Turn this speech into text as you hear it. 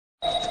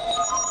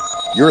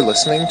You're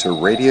listening to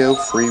Radio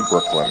Free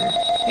Brooklyn.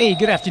 Hey,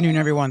 good afternoon,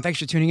 everyone. Thanks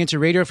for tuning in to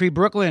Radio Free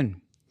Brooklyn.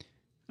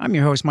 I'm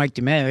your host, Mike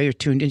DeMeo. You're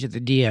tuned into the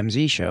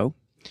DMZ show.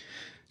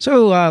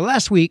 So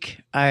last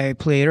week I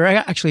played, or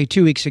actually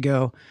 2 weeks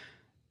ago,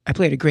 I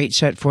played a great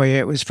set for you.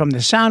 It was from the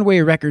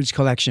Soundway Records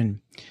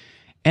collection.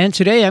 And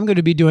today I'm going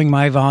to be doing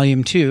my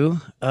volume 2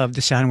 of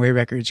the Soundway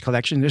Records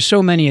collection. There's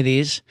so many of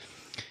these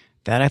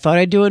that I thought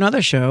I'd do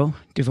another show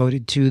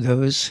devoted to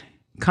those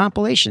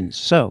compilations.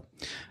 So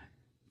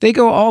they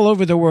go all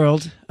over the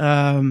world.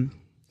 I'm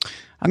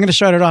going to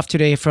start it off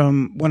today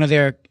from one of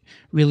their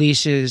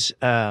releases.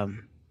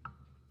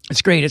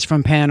 It's great. It's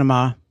from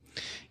Panama.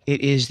 It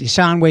is the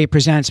Soundway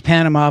Presents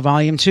Panama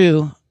Volume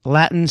 2,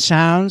 Latin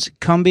Sounds,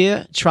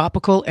 Cumbia,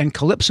 Tropical, and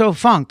Calypso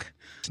Funk,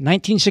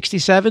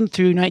 1967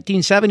 through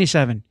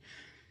 1977.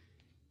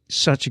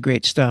 Such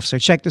great stuff. So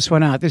check this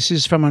one out. This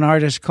is from an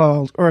artist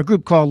called, or a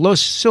group called Los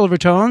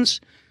Silvertones.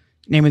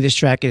 Name of this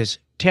track is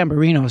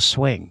Tamborino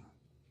Swing.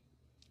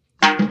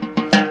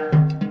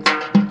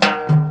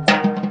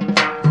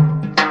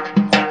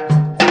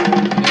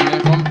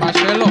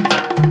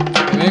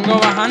 Vengo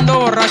bajando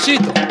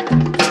borrachito.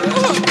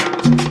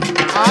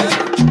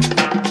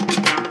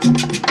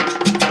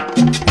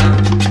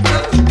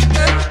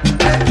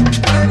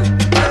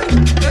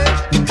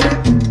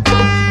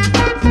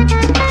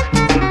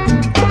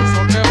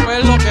 ¿Eso qué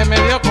fue lo que me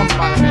dio,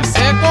 compadre?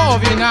 ¿Seco o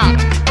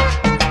vinagre?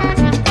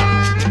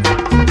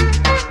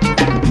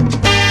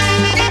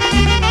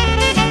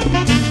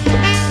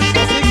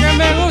 Así que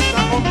me gusta,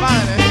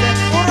 compadre. Este es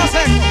puro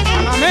seco,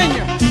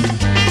 panameño.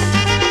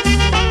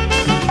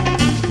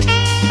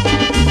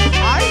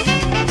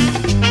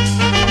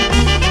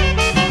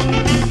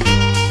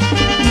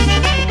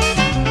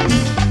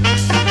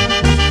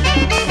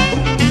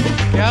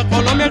 A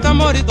Colombia el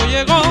tamborito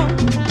llegó,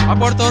 a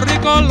Puerto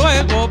Rico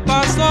luego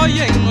pasó y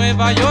en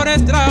Nueva York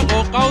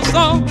estrago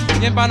causó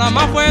y en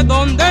Panamá fue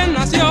donde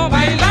nació.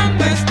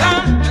 Bailando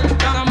está el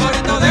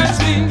tamborito del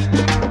swing,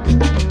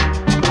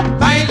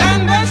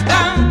 bailando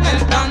está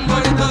el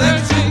tamborito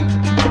del swing,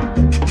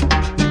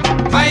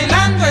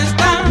 bailando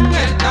está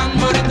el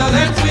tamborito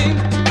del swing,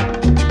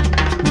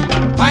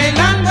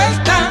 bailando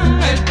está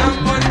el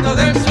tamborito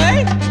del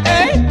swing.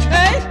 ¡Ey,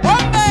 ey,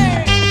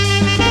 hombre!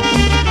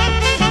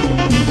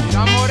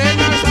 Mira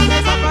morena,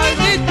 esa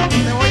faldita,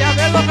 te voy a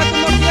ver lo que tú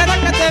no quieras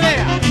que te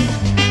vea.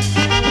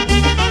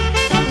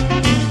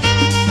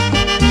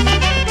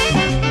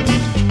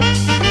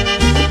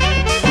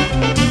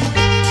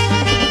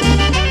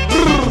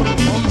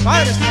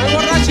 Compadre, estoy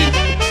borrachito.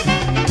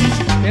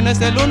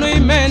 Tienes el 1 y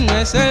menos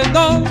es el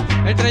 2.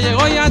 El 3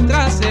 llegó y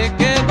atrás se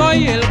quedó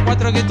y el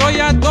 4 gritó y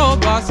a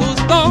todo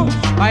asustó.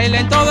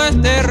 Bailen todo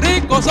este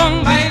rico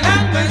son.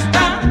 Bailando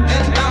está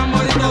el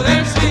tamborito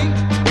del swing,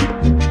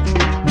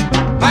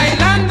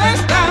 bailando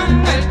está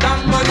el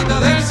tamborito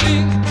del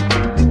swing,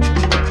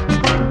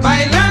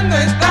 bailando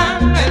está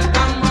el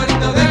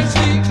tamborito del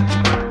swing,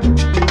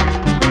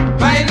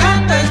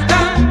 bailando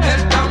está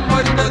el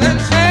tamborito del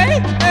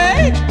swing.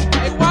 ¡Ey,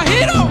 ey,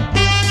 guajiro!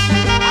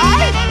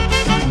 ¡Ay!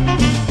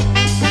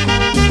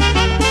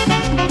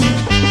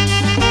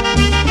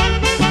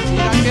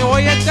 Mira que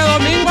voy este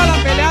domingo a la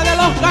pelea de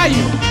los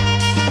gallos.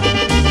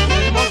 Te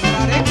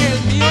demostraré que el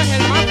mío es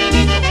el más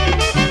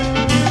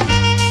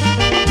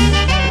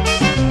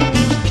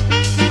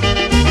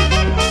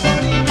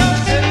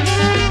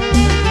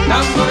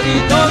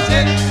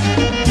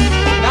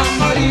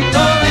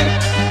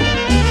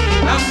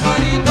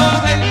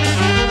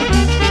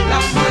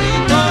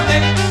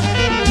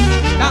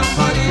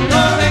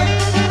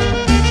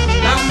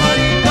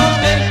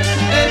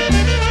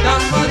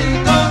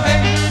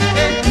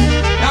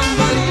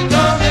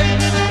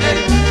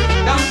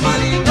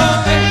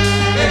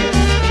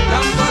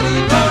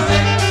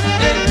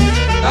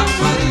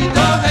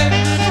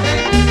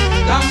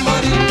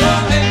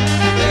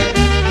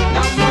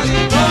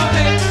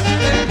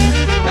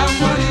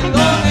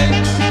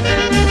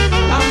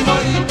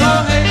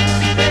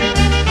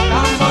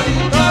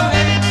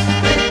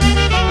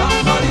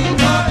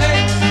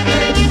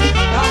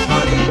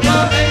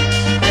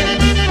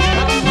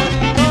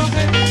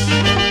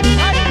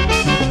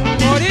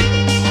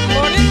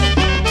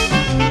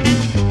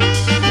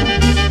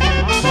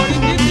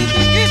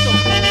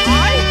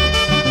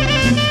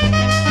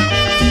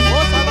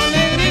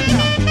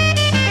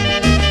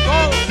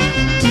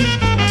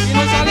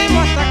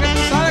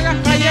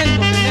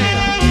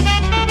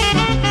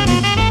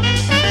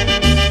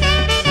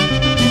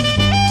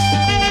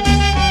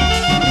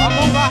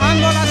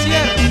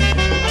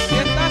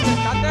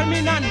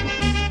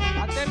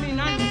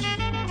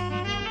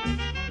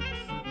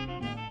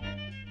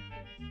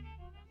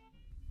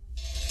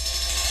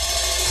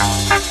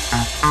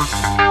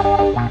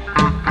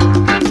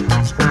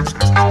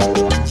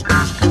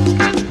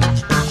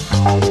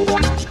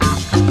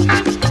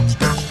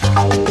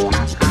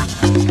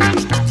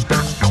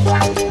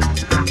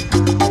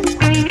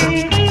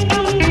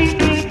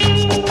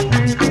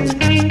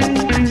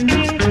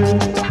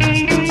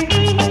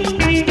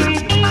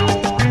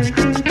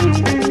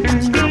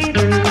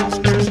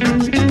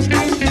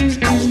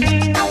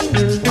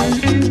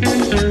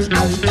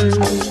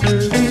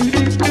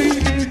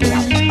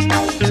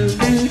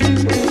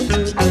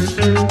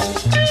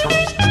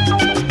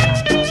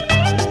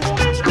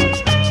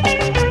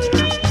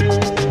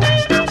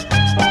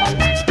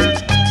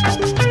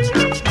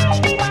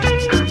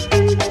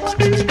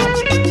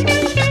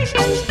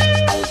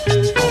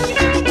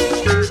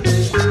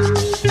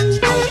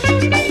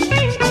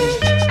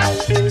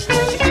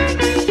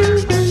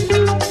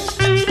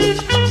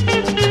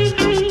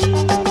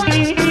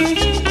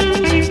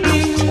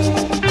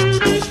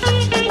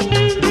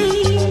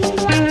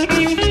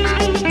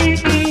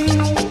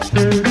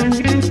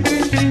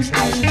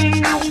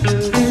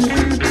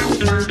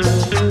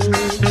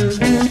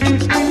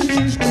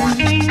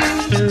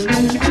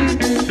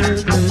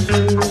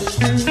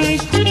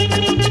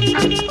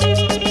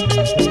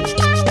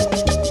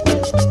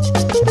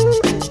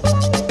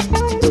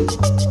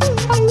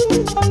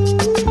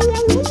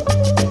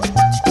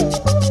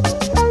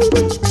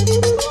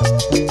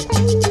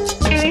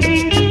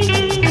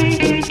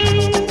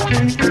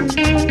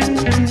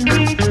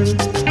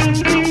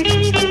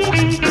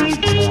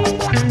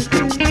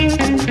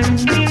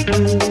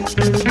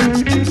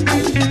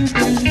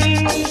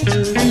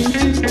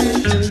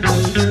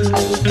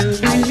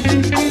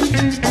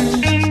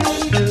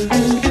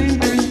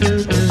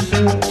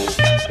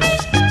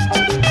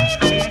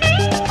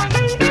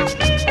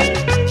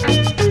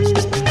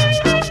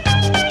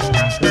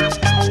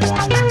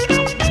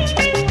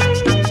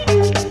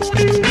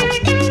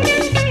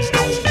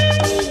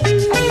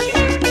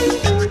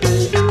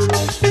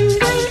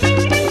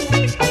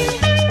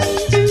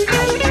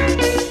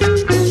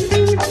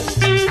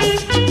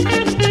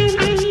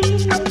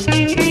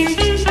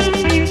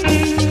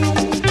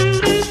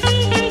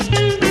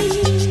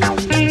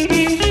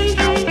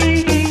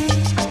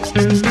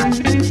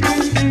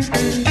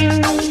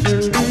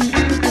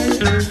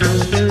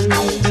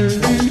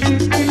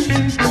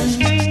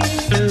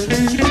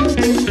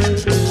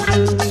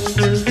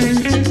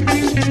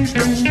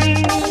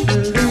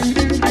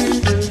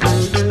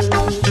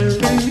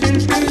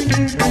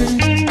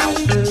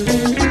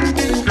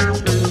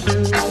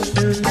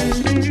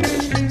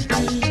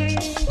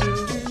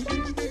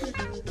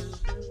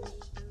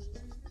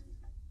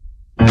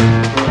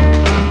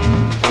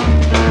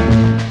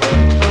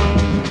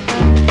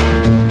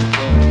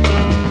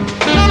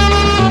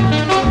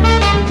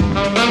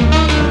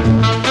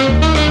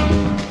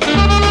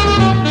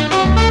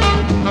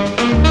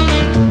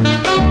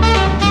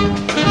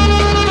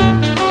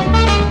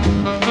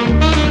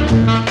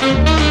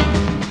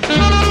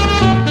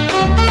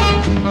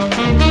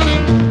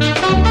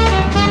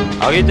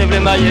Alors il te voulait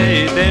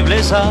mailler, il te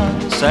voulait ça,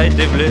 ça il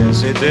te voulait,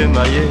 c'était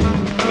mailler.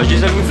 Mais je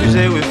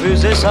disais oui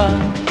fusez ça,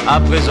 à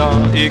présent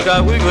il qu'a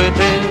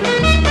regretté.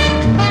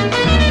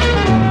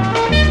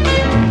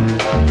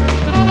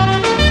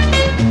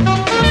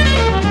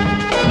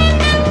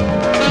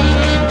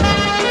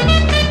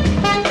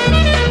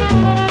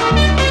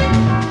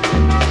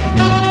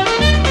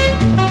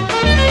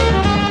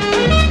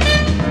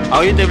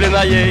 Alors il te voulait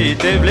mailler, il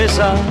te voulait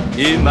ça,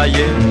 il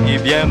maillait, il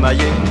bien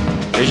maillé.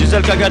 Et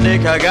Gisèle qu'a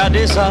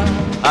gardé ça,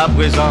 à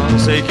présent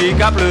c'est qui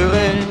qu'a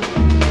pleuré.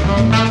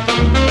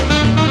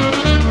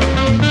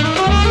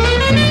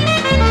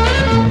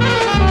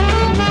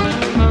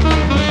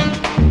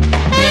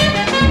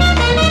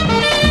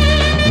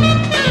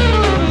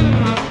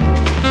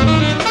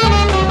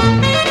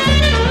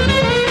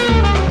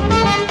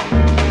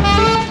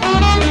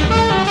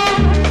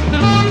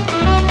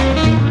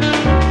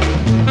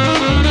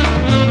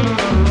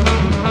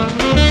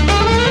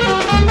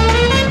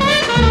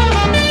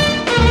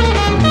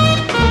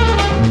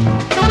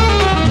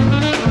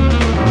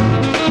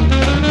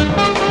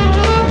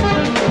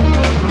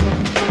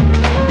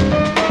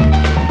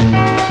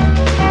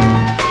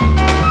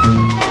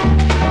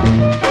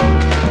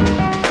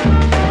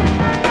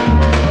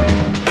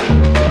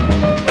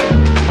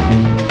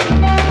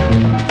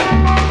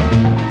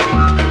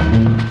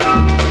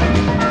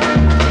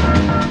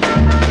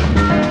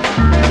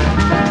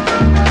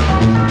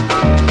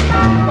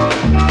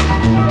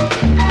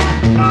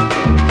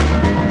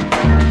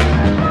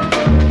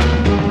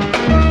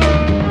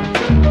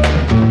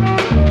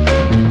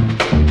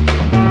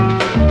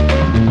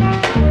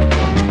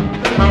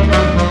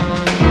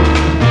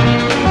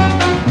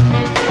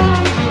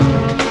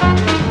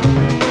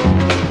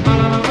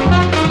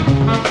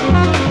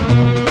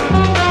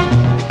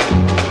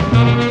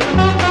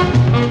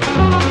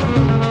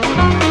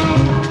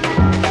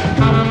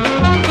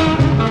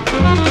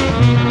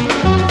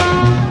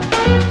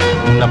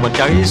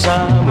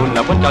 Ça, mon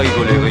apprend qu'à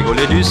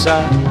rigoler du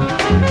ça.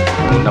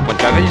 Mon apprend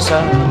qu'à rire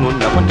ça, mon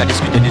apprend qu'à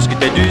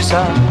discuter du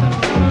ça.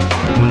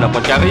 Mon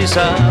apprend qu'à rire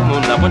ça,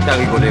 mon apprend qu'à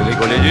rigoler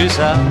du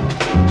ça.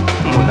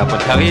 Mon apprend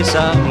qu'à rire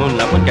ça, mon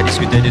apprend qu'à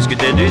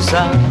discuter du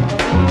ça.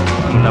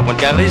 Mon apprend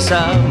qu'à rire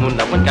ça, mon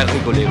apprend qu'à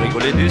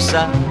rigoler du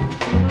ça.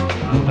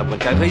 Mon apprend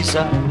qu'à rire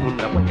ça, mon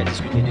apprend qu'à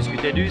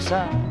discuter du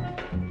ça.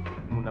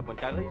 Mon apprend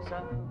qu'à rire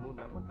ça, mon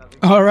apprend qu'à rire.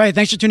 All right,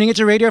 thanks for tuning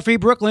into Radio Free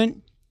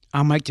Brooklyn.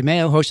 I'm Mike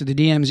DeMeo, host of the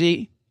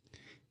DMZ.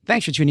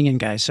 Thanks for tuning in,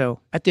 guys. So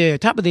at the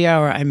top of the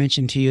hour, I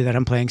mentioned to you that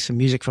I'm playing some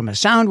music from a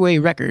Soundway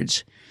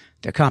Records,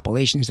 the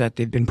compilations that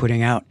they've been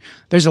putting out.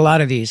 There's a lot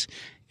of these,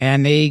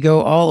 and they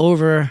go all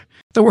over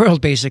the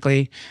world,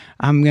 basically.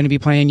 I'm going to be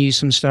playing you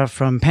some stuff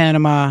from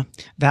Panama.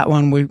 That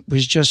one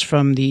was just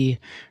from the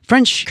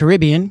French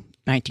Caribbean,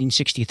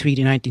 1963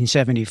 to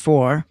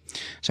 1974.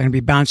 So I'm going to be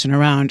bouncing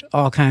around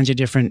all kinds of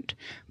different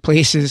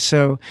places.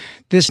 So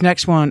this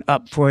next one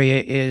up for you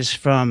is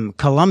from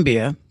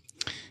Colombia.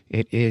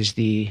 It is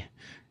the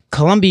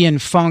Colombian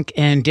funk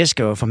and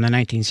disco from the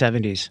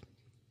 1970s.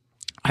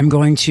 I'm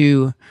going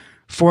to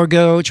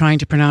forego trying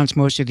to pronounce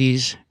most of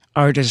these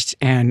artists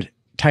and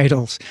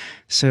titles.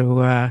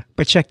 So,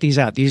 but check these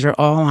out. These are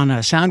all on a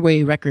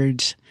Soundway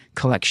Records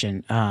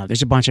collection.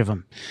 There's a bunch of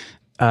them.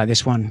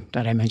 This one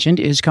that I mentioned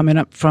is coming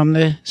up from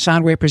the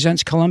Soundway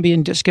Presents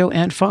Colombian Disco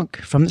and Funk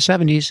from the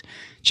 70s.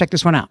 Check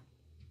this one out.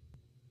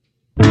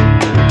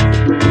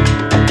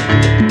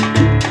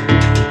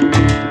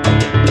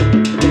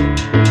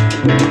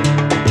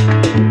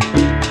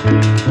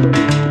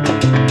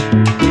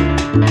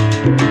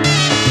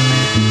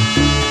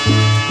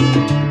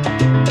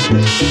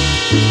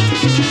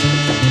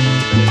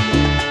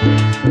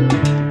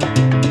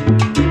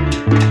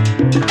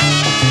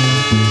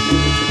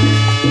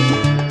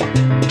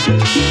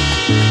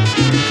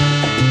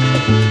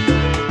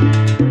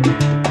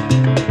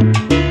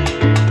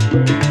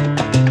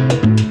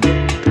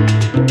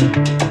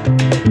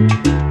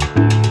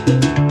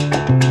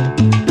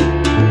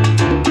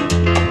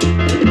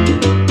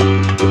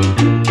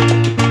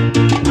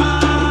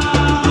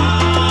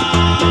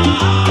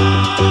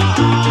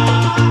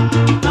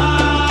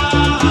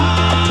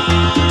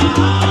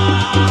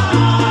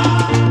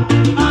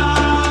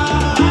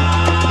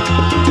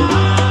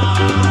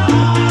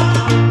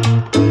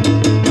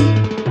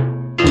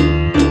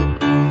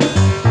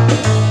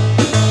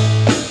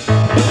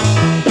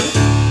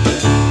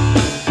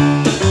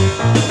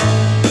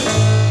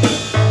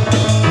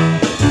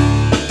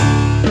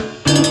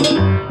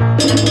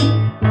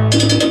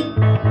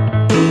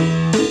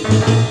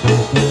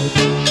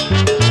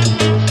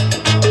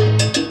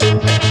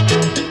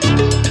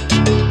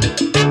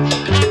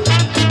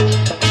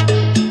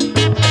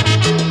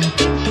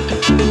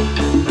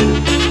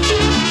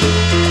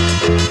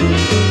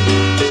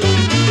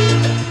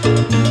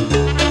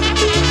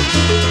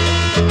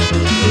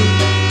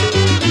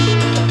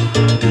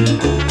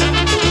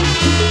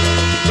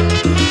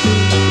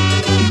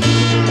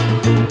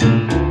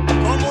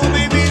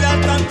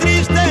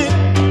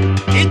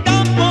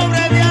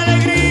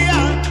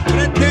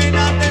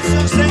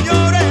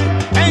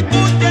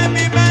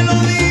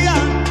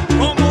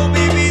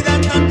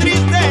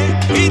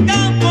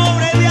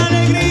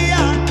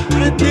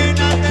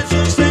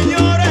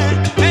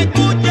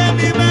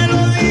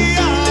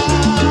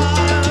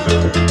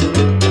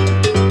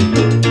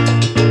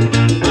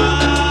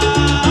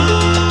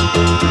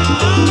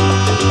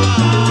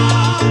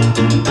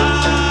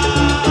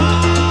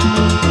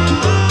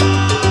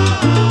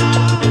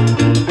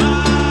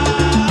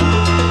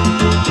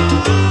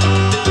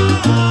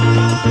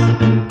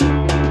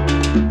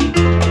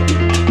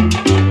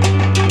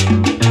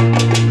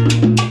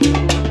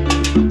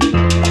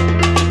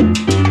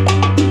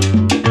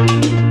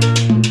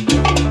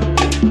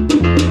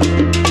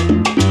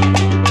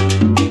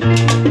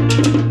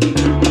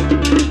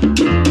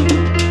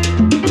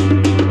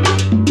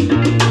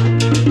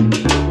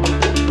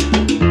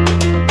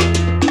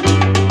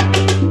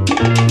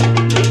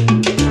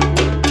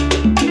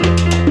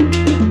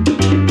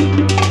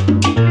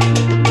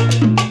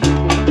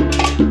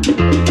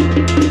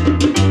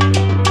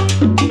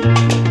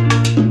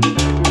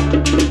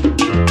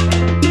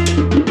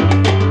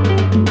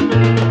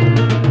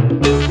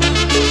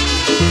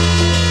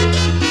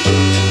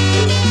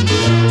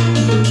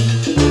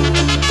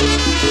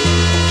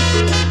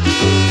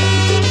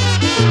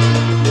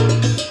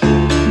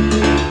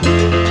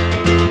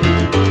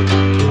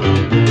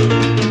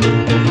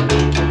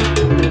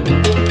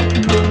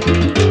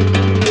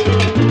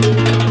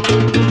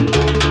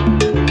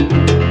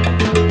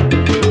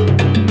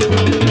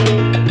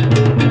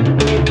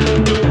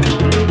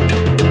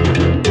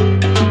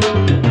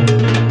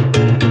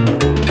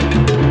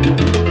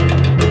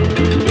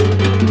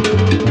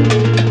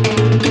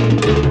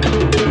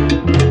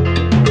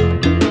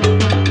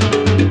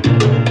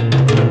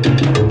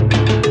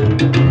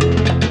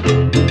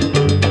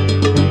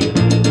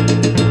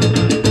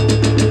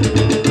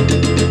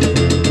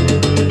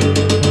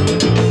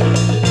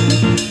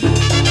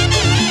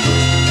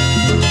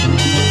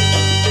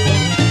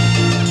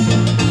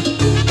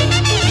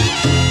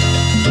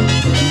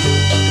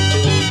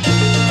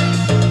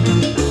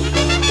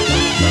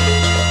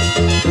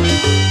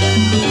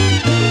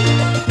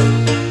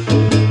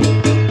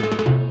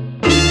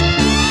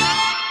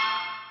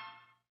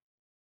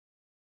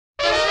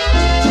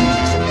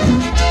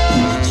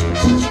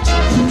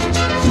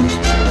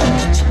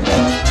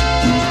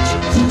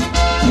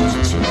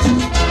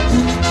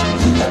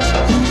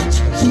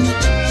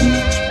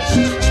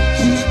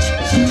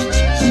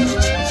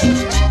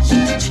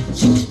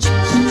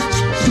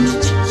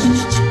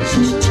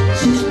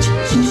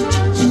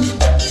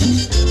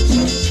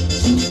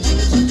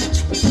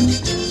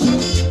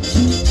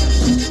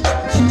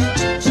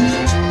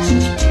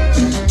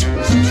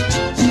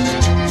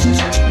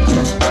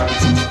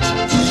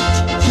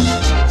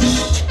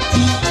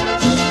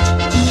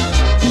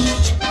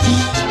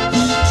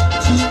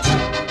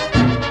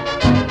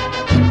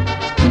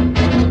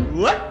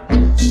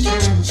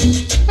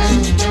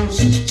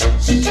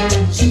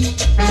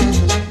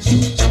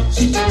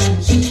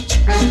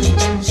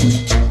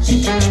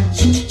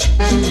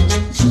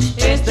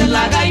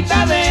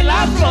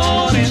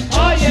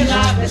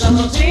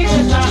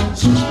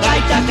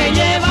 gaita que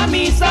lleva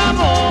mis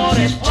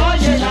amores,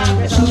 óyela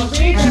que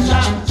sabrosita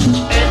está.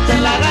 Esta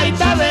es la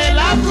gaita de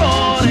las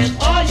flores,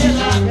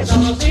 óyela que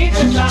sabrosita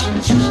está.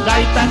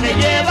 Gaita que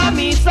lleva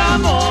mis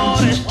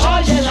amores,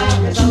 óyela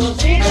que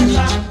sabrosita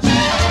está.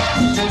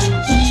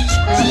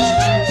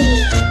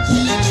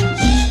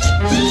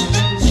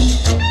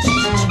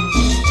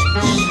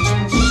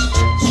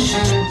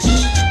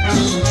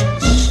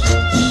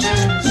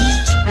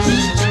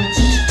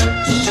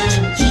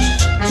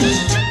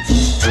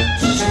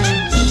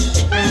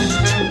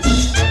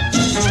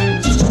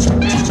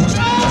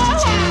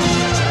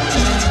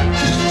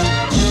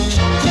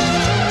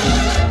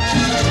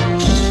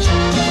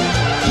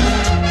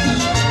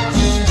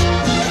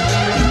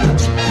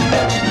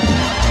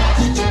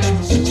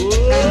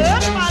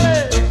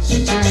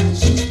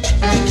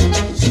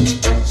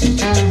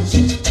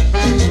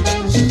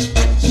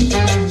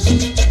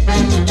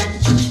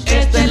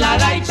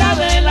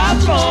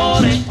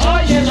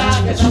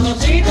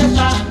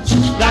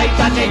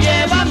 Que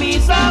lleva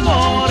mis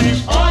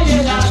amores,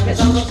 óyela que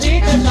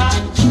sabrosita está.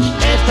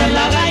 Esta es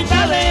la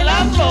gaita de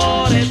las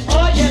flores,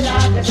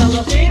 óyela que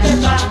sabrosita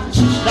está.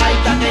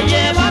 Gaita que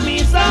lleva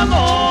mis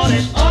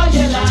amores,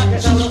 óyela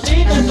que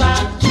sabrosita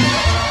está.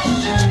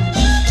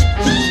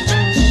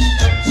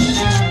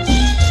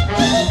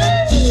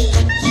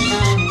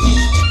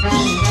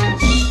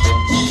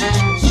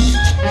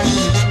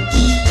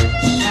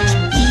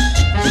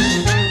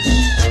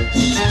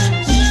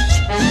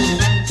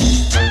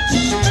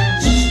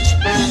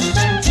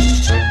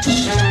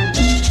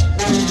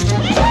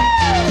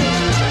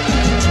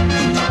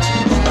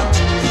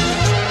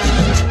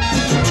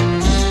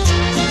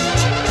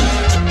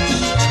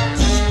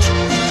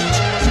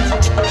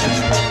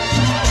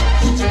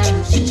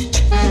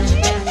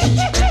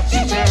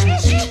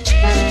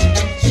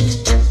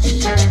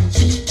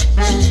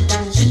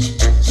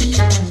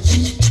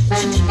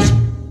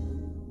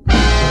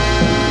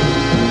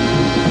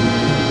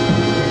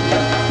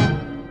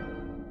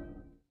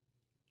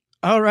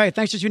 All right,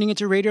 thanks for tuning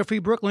into Radio Free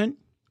Brooklyn.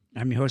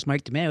 I'm your host,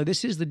 Mike DeMeo.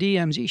 This is the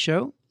DMZ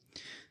show.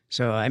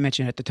 So I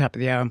mentioned at the top of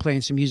the hour, I'm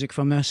playing some music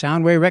from the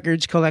Soundway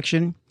Records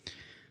collection.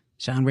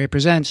 Soundway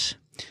presents.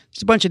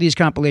 There's a bunch of these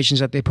compilations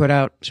that they put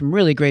out, some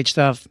really great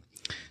stuff.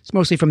 It's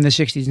mostly from the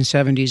 60s and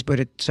 70s, but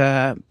it's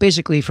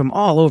basically from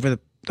all over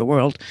the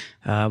world.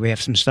 We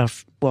have some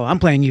stuff, well, I'm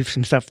playing you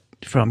some stuff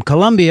from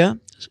Colombia,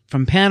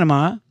 from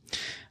Panama.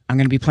 I'm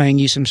going to be playing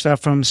you some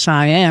stuff from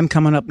Siam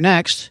coming up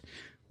next,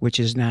 which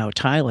is now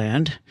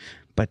Thailand.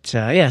 But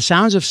yeah,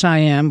 Sounds of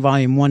Siam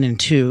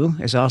Vol.1&2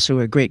 is also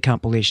a great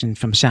compilation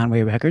from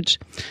Soundway Records.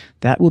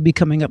 That will be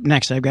coming up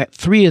next. I've got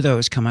 3 of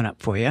those coming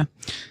up for you.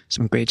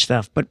 Some great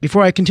stuff. But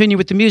before I continue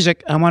with the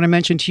music, I want to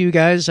mention to you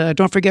guys,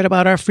 don't forget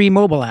about our free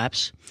mobile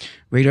apps.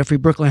 Radio Free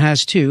Brooklyn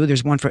has 2.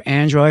 There's one for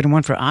Android and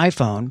one for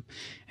iPhone.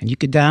 And you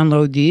could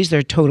download these.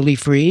 They're totally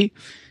free.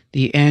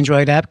 The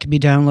Android app can be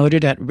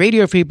downloaded at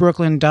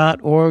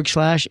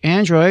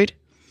radiofreebrooklyn.org/Android.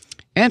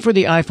 And for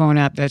the iPhone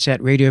app, that's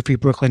at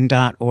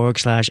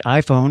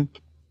radiofreebrooklyn.org/iPhone.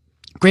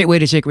 Great way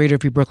to take Radio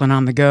Free Brooklyn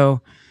on the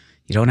go.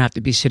 You don't have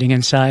to be sitting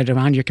inside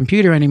around your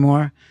computer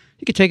anymore.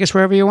 You can take us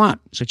wherever you want.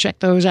 So check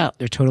those out.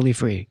 They're totally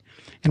free.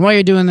 And while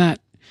you're doing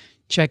that,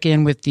 check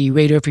in with the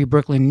Radio Free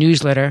Brooklyn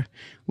newsletter.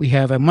 We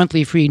have a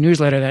monthly free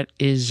newsletter that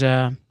is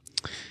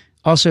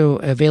also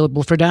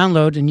available for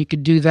download, and you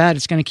could do that.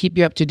 It's going to keep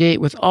you up to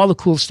date with all the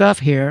cool stuff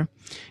here,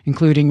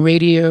 including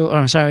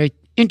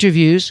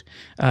interviews,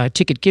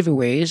 ticket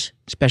giveaways,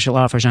 special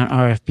offers on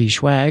RFB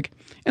swag,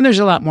 and there's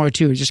a lot more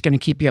too. It's just going to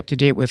keep you up to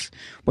date with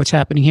what's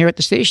happening here at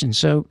the station.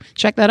 So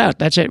check that out.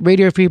 That's at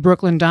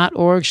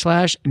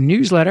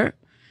radiofreebrooklyn.org/newsletter.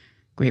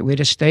 Great way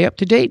to stay up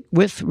to date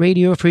with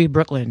Radio Free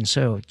Brooklyn.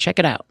 So check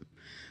it out.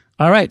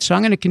 All right, so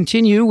I'm going to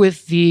continue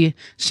with the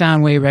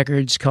Soundway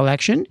Records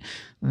collection.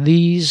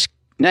 These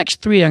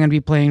next 3 I'm going to be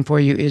playing for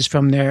you is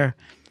from their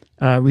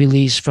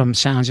release from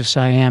Sounds of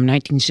Siam,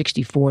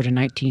 1964 to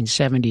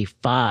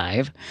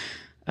 1975.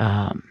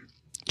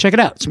 Check it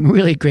out. Some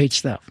really great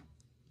stuff.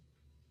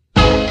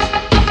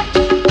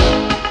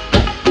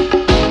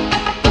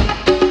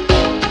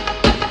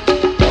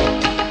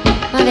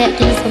 มาแวะ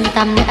กินส้มต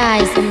ำได้อา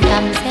ยส้มต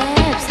ำแซ่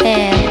บแซ่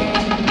บ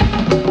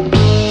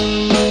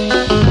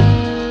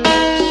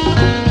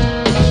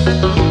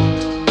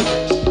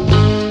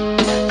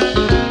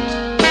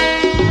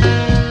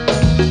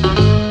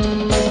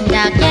จ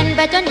ากเย็นไป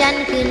จนยัน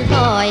คืนค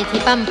อย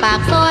ที่ปั๊มปาก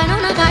ซอยน้อ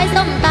งนาขาย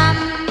ส้มต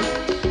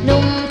ำห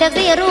นุ่มแท็ก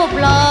ซี่รูป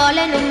หล่อแล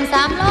ะหนุ่ม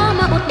3 ล้อ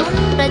มาอุดหนุน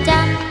ประจ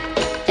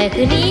ำแต่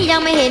คืนนี้ยั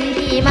งไม่เห็น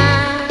พี่มา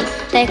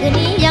แต่คืน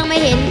นี้ยังไม่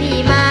เห็นพี่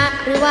มา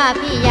หรือว่า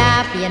พี่ยา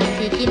เปลี่ยน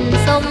ที่กิน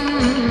ส้ม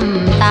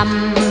ตำ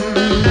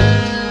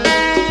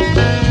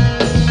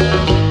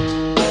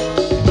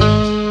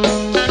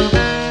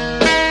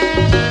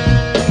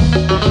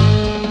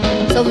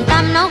ส้มต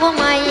ำน้องคง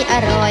ไม่อ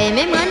ร่อยไ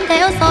ม่เหมือนแถ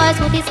วซอย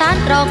สุทธิสาร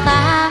ตรอก3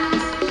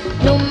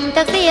หนุ่มแ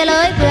ท็กซี่เล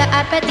ยเพื่ออ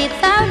าจไปติด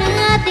สาวเนื้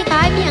อที่ข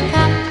ายเพียงค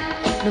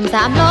ำหนุ่ม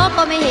3 ล้อ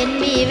ก็ไม่เห็น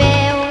มีแว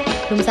ว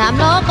หนุ่ม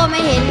3 ล้อก็ไม่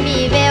เห็นมี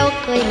แวว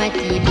เคยมา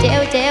จีบเจ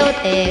ล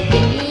แต่คื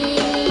นนี้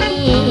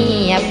เ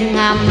งียบง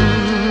ำ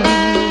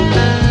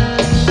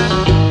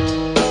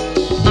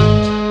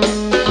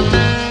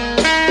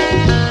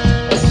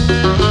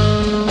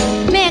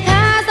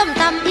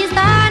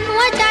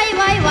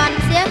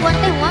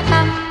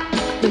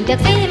ท็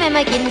กซี่ไม่ม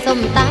ากินส้ม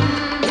ต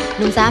ำห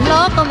นุ่มสามล้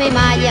อก็ไม่ม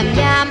าเยี่ยม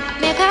ยาม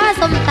แม่ค้า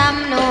ส้มต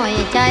ำน้อย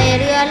ใจ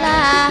เรือล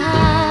า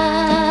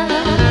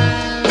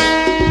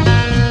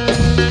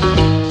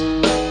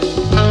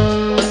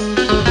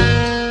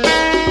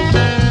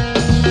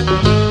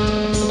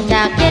จ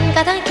ากเย็นกร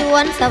ะทั่งจว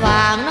นสว่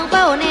างน้องเ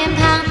ฝ้าเนม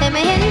ทางแต่ไ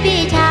ม่เห็น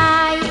พี่ชา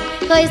ย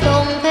เคยส่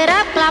งเคย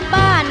รับกลับ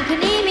บ้านคืน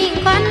นี้มิ่ง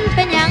ควันเ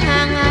ป็นอย่างห่า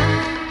งหาย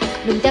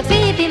หนุ่มแท็ก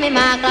ซี่พี่ไม่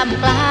มากล่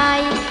ำกลาย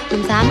หนุ่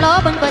มสามล้อ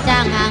เพิ่นก็จา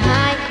งห่างห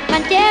ายมั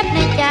นเจ็บใน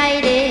ใจ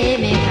เด้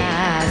แม่ค้า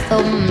ส้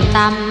มต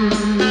ำ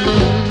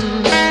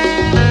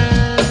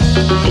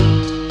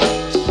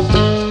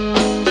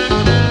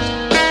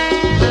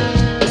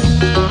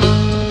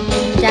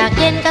จาก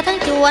เย็นกระทั่ง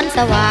จวนส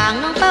ว่าง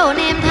น้องเฝ้าเ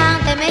นมทาง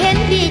แต่ไม่เห็น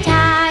พี่ช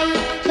าย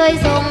เคย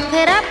ส่งเค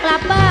ยรับกลั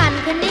บบ้าน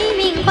คืนนี้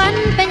มิ่งควัน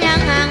เป็นอย่าง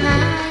ห่างหา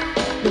ย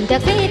หนุ่มแท็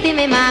กซี่พี่ไ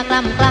ม่มาก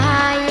ล่ำกลา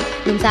ย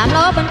หนุ่มสาม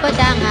ล้อเพิ่นก็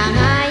จางห่าง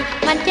หาย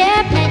มันเจ็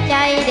บในใจ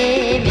เด้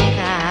แม่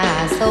ค้า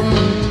ส้ม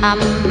ตำ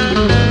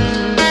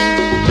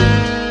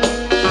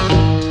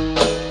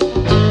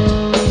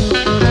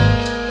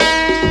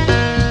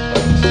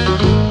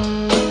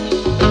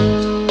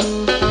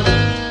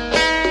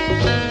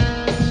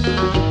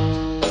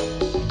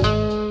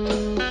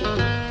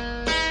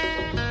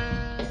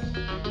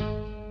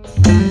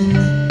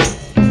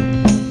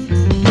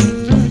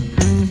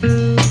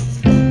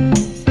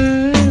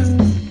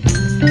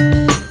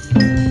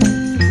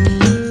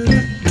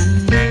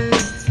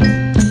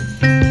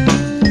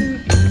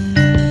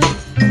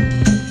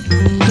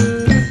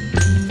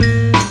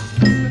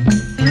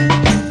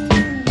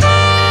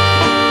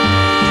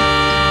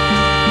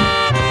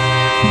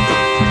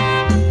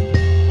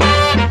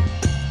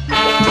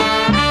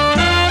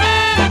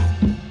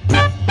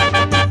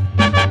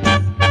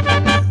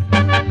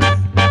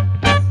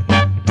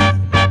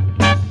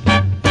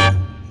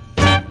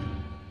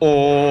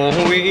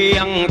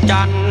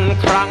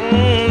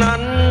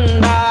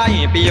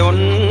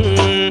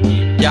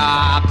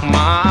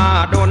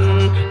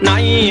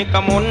ก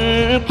มล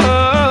เพ้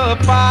อ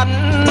ฝัน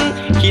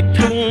คิด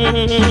ถึง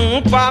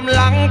ความห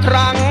ลังค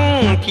รั้ง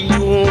ที่อ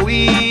ยู่เ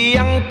วีย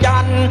งจั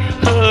นทร์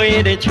เคย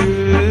ได้ชื่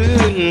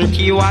น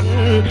ชีวัน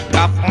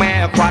กับแม่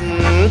ขวัญ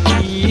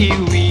ชี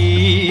วี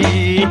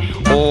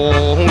โอ้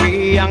เวี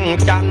ยง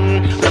จันทร์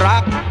รั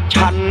ก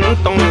ฉัน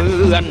ต้องเ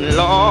ลื่อน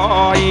ล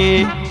อย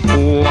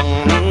ห่วง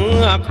เนื้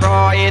อคร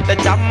อยแต่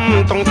จ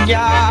ำต้องจ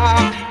า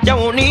กเจ้า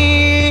นี้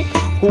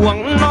ห่วง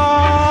น้อ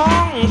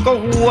งก็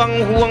ห่วง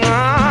ง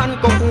าน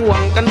ก็ห่ว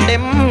งกันเต็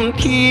ม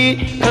ที่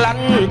ครั้น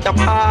จะ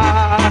พา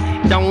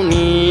เจ้าห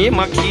นีม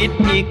าคิด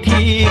อีก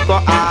ทีก็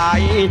อา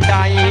ยใจ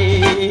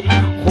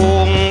ค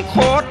งโค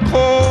ตรโค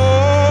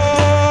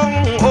ง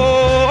โอ้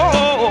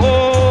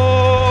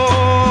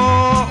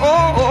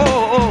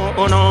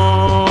นอ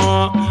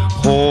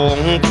คง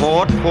โค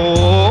ตรโค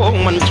ง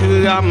มันเ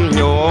ชื่อมโ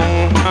ยง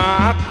หั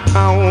กเอ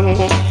า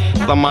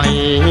สมัย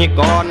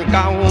ก่อนเ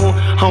ก่า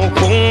เฮา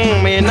คง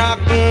ไม่นัก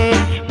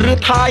หรือ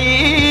ไทย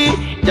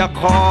จะ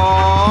ขอ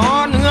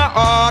เนื้อ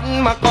อ่อน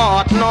มากอ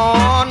ดนอ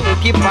น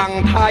ที่ฝั่ง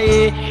ไทย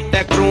แต่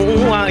กลั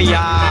วญ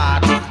า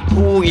ติ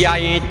ผู้ใหญ่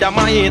จะไ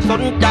ม่ส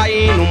นใจ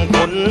หนุ่มค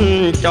น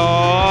จ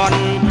ร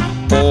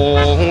โอ้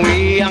เ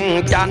วียง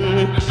จันท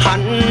ร์หั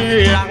น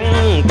หลัง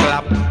กลั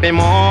บไป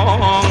มอ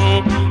ง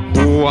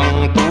ห่วง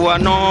ตัว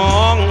น้อ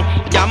ง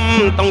จ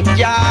ำต้อง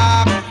จา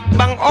ก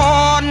บังอ่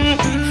อน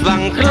สั่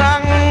งครั้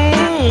ง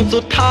สุ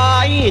ดท้า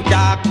ยจ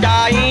ากใจ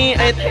ไ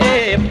อ้เท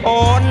พพ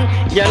ร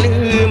อย่าลื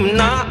ม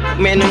นะ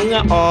แม่เนื้อ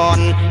อ่อน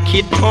คิ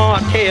ดทอด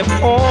เทพ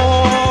พ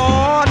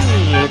ร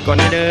ก่อน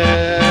เด้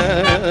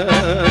อ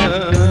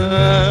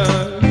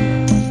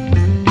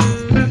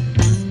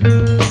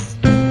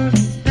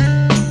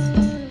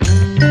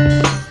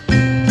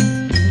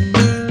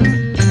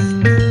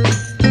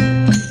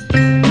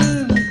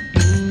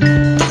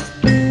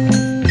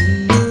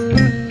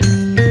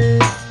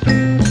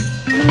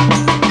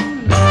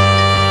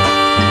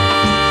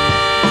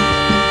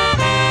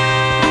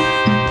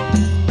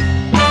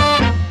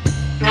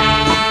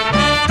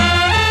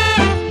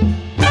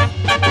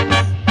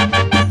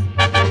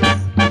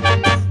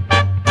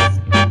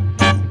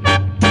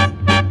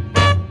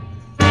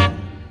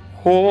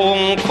คง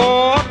โค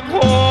ตรโค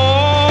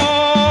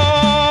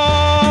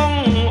ง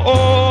โอ้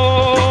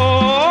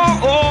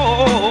โอ้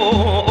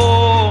โอ้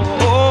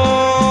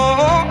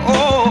โ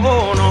อ้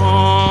นอ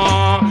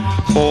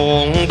ค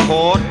งโค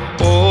ตรโ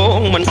คง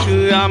มันเ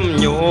ชื่อม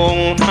โยง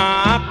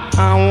หัก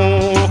เอา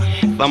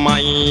สมั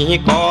ย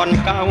ก่อน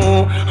เก่า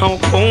เฮา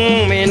คง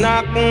ไม่นั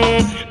ก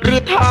หรื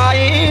อไทย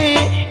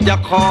จะ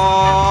ขอ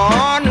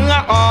เนื้อ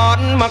อ่อ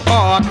นมาก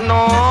อดน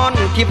อน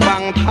ที่ฝั่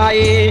งไทย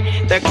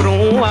แต่กลั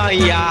ว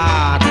ญา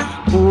ติ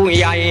ผู้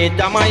ใหญ่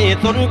จะไม่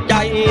สนใจ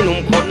หนุ่ม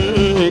คน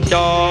จ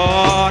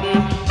ร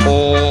โอ้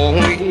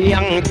เวีย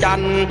งจั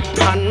นทร์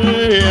หัน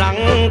หลัง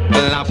ก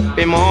ลับไป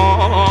มอ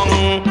ง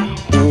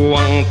ห่ว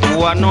งตั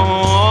วน้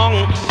อง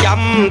จ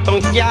ำต้อง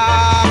จา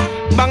ก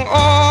บัง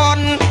อ่อน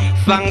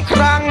สั่งค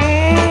รั้ง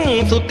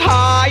สุด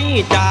ท้าย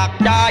จาก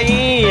ใจ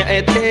ไอ้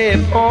เทพ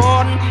พ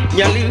รอ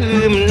ย่าลื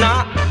มนะ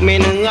ไม่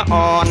เนื้อ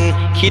อ่อน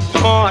คิด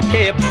ทอดเท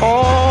พพ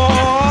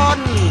ร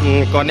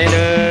ก่อนได้เ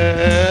ด้อ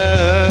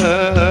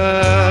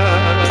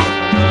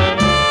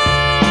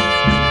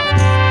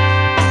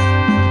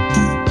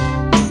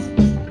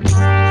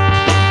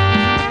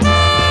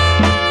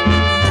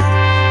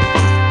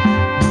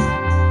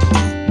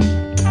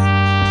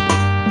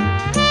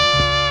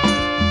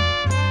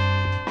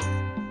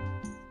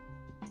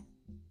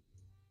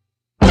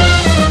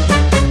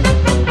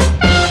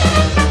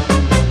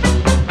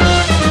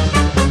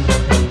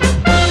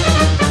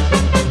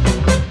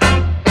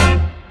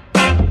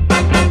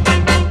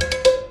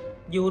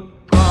หยุด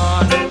ก่อ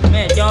นแ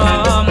ม่จอ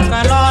มก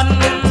ะลอน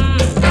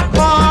ข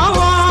อว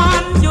อ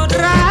นหยุด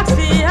รักเ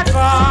สีย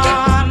ก่อ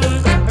น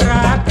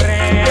รักแร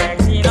ก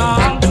ที่น้อ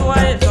งช่ว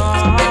ยสอ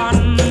น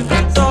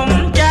สม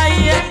ใจ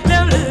แล้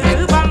วหรือ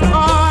บาง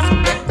อ่อน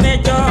แม่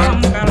จอม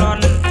กะลอน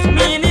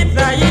มีนิ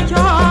สัยช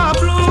อบ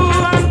ล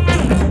วง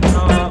ช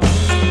อบ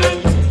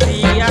เสี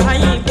ยให้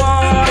พอ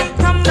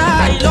ทำได้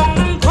ลง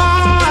คอ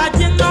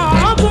จึงหนอ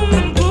พุ่ม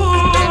พ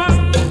วง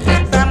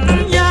สัญ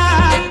ญา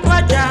ว่า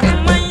จะ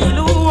ไม่ล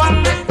วง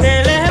แต่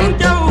แล้ว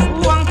เจ้า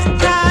ห่วง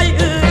ชาย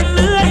อื่นเ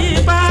ลื่อย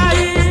ไป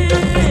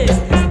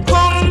ค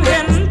งเห็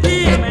น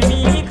พี่ไม่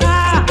มีค่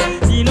า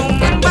ที่หนุ่ม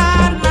บ้า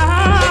นนา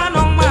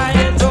น้องไม่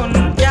สน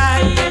ใจ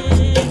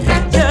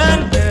เชิญ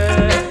เธอ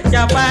จ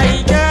ะไป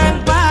เชิญ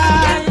ไป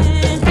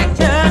เ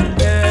ชิญ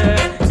เธอ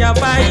จะ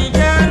ไปเ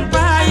ชิญไป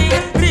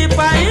รีบไ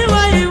ปไ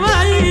ว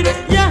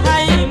ๆอย่าให้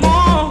โม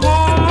โห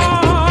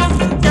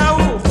เจ้า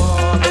บอ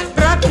ก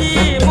รัก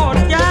พี่หมด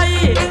ใจ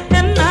เ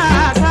ห็นหน้า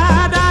คา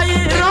ใด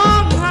ร้อ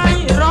งไห้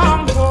ร้อง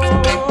โฮ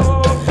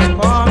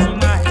ขอมี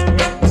ใหม่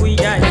คุย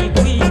ใหญ่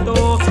คุยโต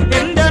เห็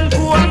นเดินค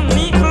วง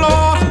นิโคล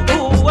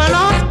ผู้ว่า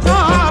ล็อกช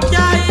อบใจ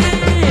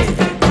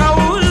เขา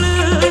ลื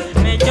อ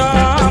แม่จอ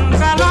ม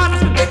กะล่อน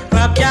ก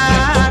ลับจา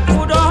ก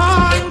อุด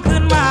รขึ้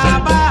นมา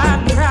บ้าน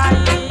ใคร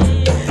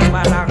ม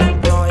าลัง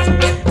ปล่อย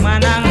มา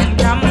นั่ง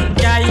ช้ำ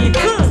ใจ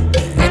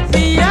เ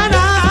สียด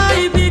าย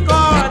พี่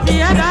ก็เสี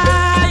ยดา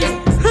ย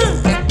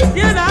เ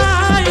สียดา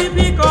ย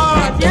พี่ก็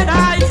เสียด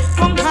ายค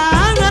งหา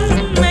เงิน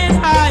ไม่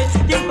ได้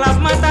จึงกลับ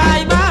มาตาย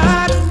บ้า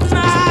นน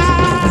า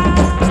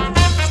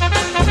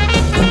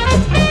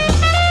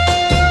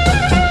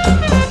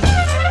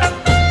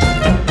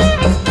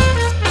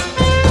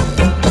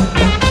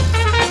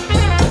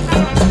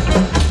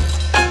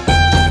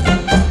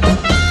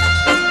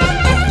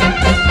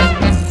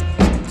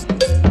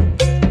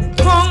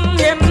คง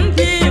เห็น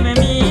พี่ไม่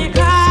มี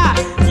ค่า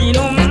ที่ห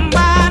นุ่ม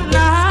บ้านน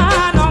า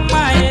น้องไ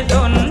ม่ส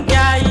นใจ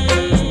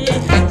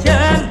เชิ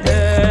ญเธ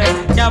อ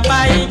จะไป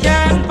เชิ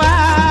ญไป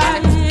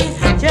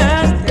เชิ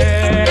ญเธอ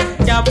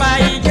จะไป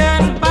เชิ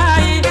ญไป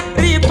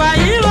รีบไป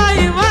ไ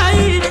ว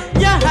ๆ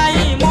อย่าให้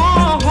โม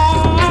โห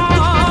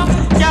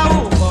เจ้า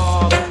บอ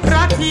ก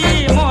รักพี่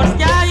หมด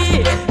ใจ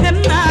เห็น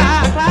หน้า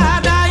คลา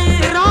ใด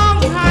ร้อง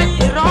ไห้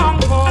ร้อง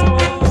โฮ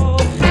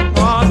พ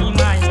อมีให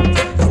ม่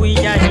คุย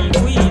ใหญ่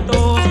คุยโต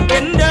เห็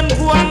นเดิน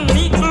ควง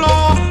นิโคล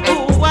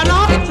ผู้ว่าล็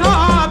อกชอ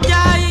บใจ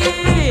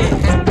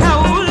เขา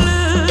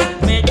ลือ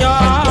แม่จอ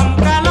ม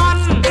กะล่อน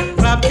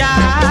กลับจา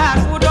ก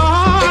อุด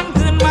ร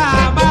ขึ้นมา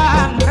บ้า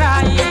นใคร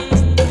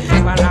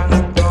มาลัง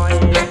ปล่อย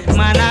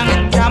มานั่ง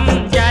ช้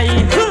ำใจ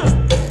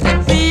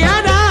เสีย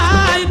ดา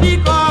ยพี่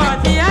ก็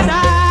เสียด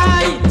า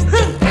ย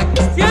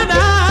เสียด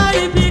าย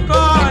พี่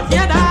ก็เสี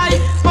ยดาย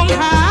คง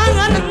หาเ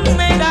งินไ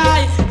ม่ได้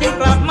จึง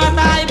กลับมา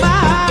ตายบ้า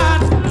น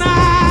นา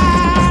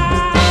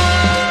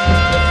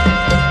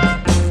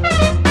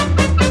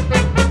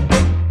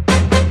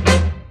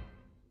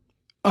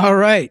All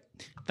right.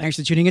 Thanks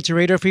for tuning in to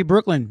Radio Free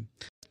Brooklyn.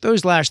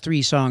 Those last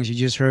three songs you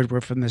just heard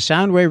were from the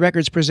Soundway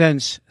Records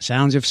Presents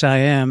Sounds of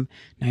Siam,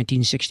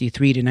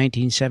 1963 to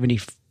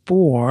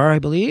 1974, I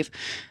believe.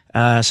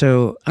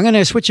 So I'm going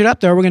to switch it up,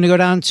 though. We're going to go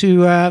down to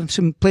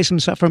play some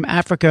stuff from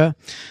Africa.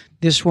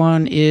 This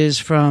one is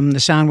from the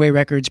Soundway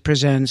Records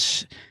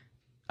Presents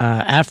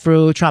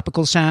Afro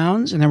Tropical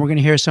Sounds. And then we're going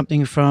to hear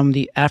something from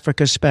the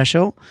Africa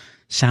Special,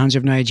 Sounds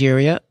of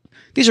Nigeria.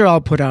 These are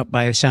all put out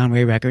by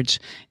Soundway Records.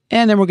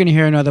 And then we're going to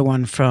hear another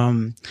one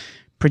from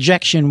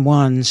Projection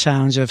 1,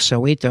 Sounds of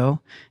Soweto.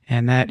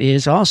 And that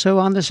is also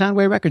on the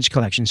Soundway Records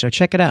collection. So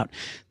check it out.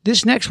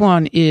 This next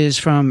one is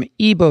from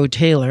Ebo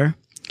Taylor.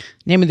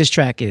 Name of this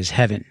track is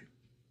Heaven.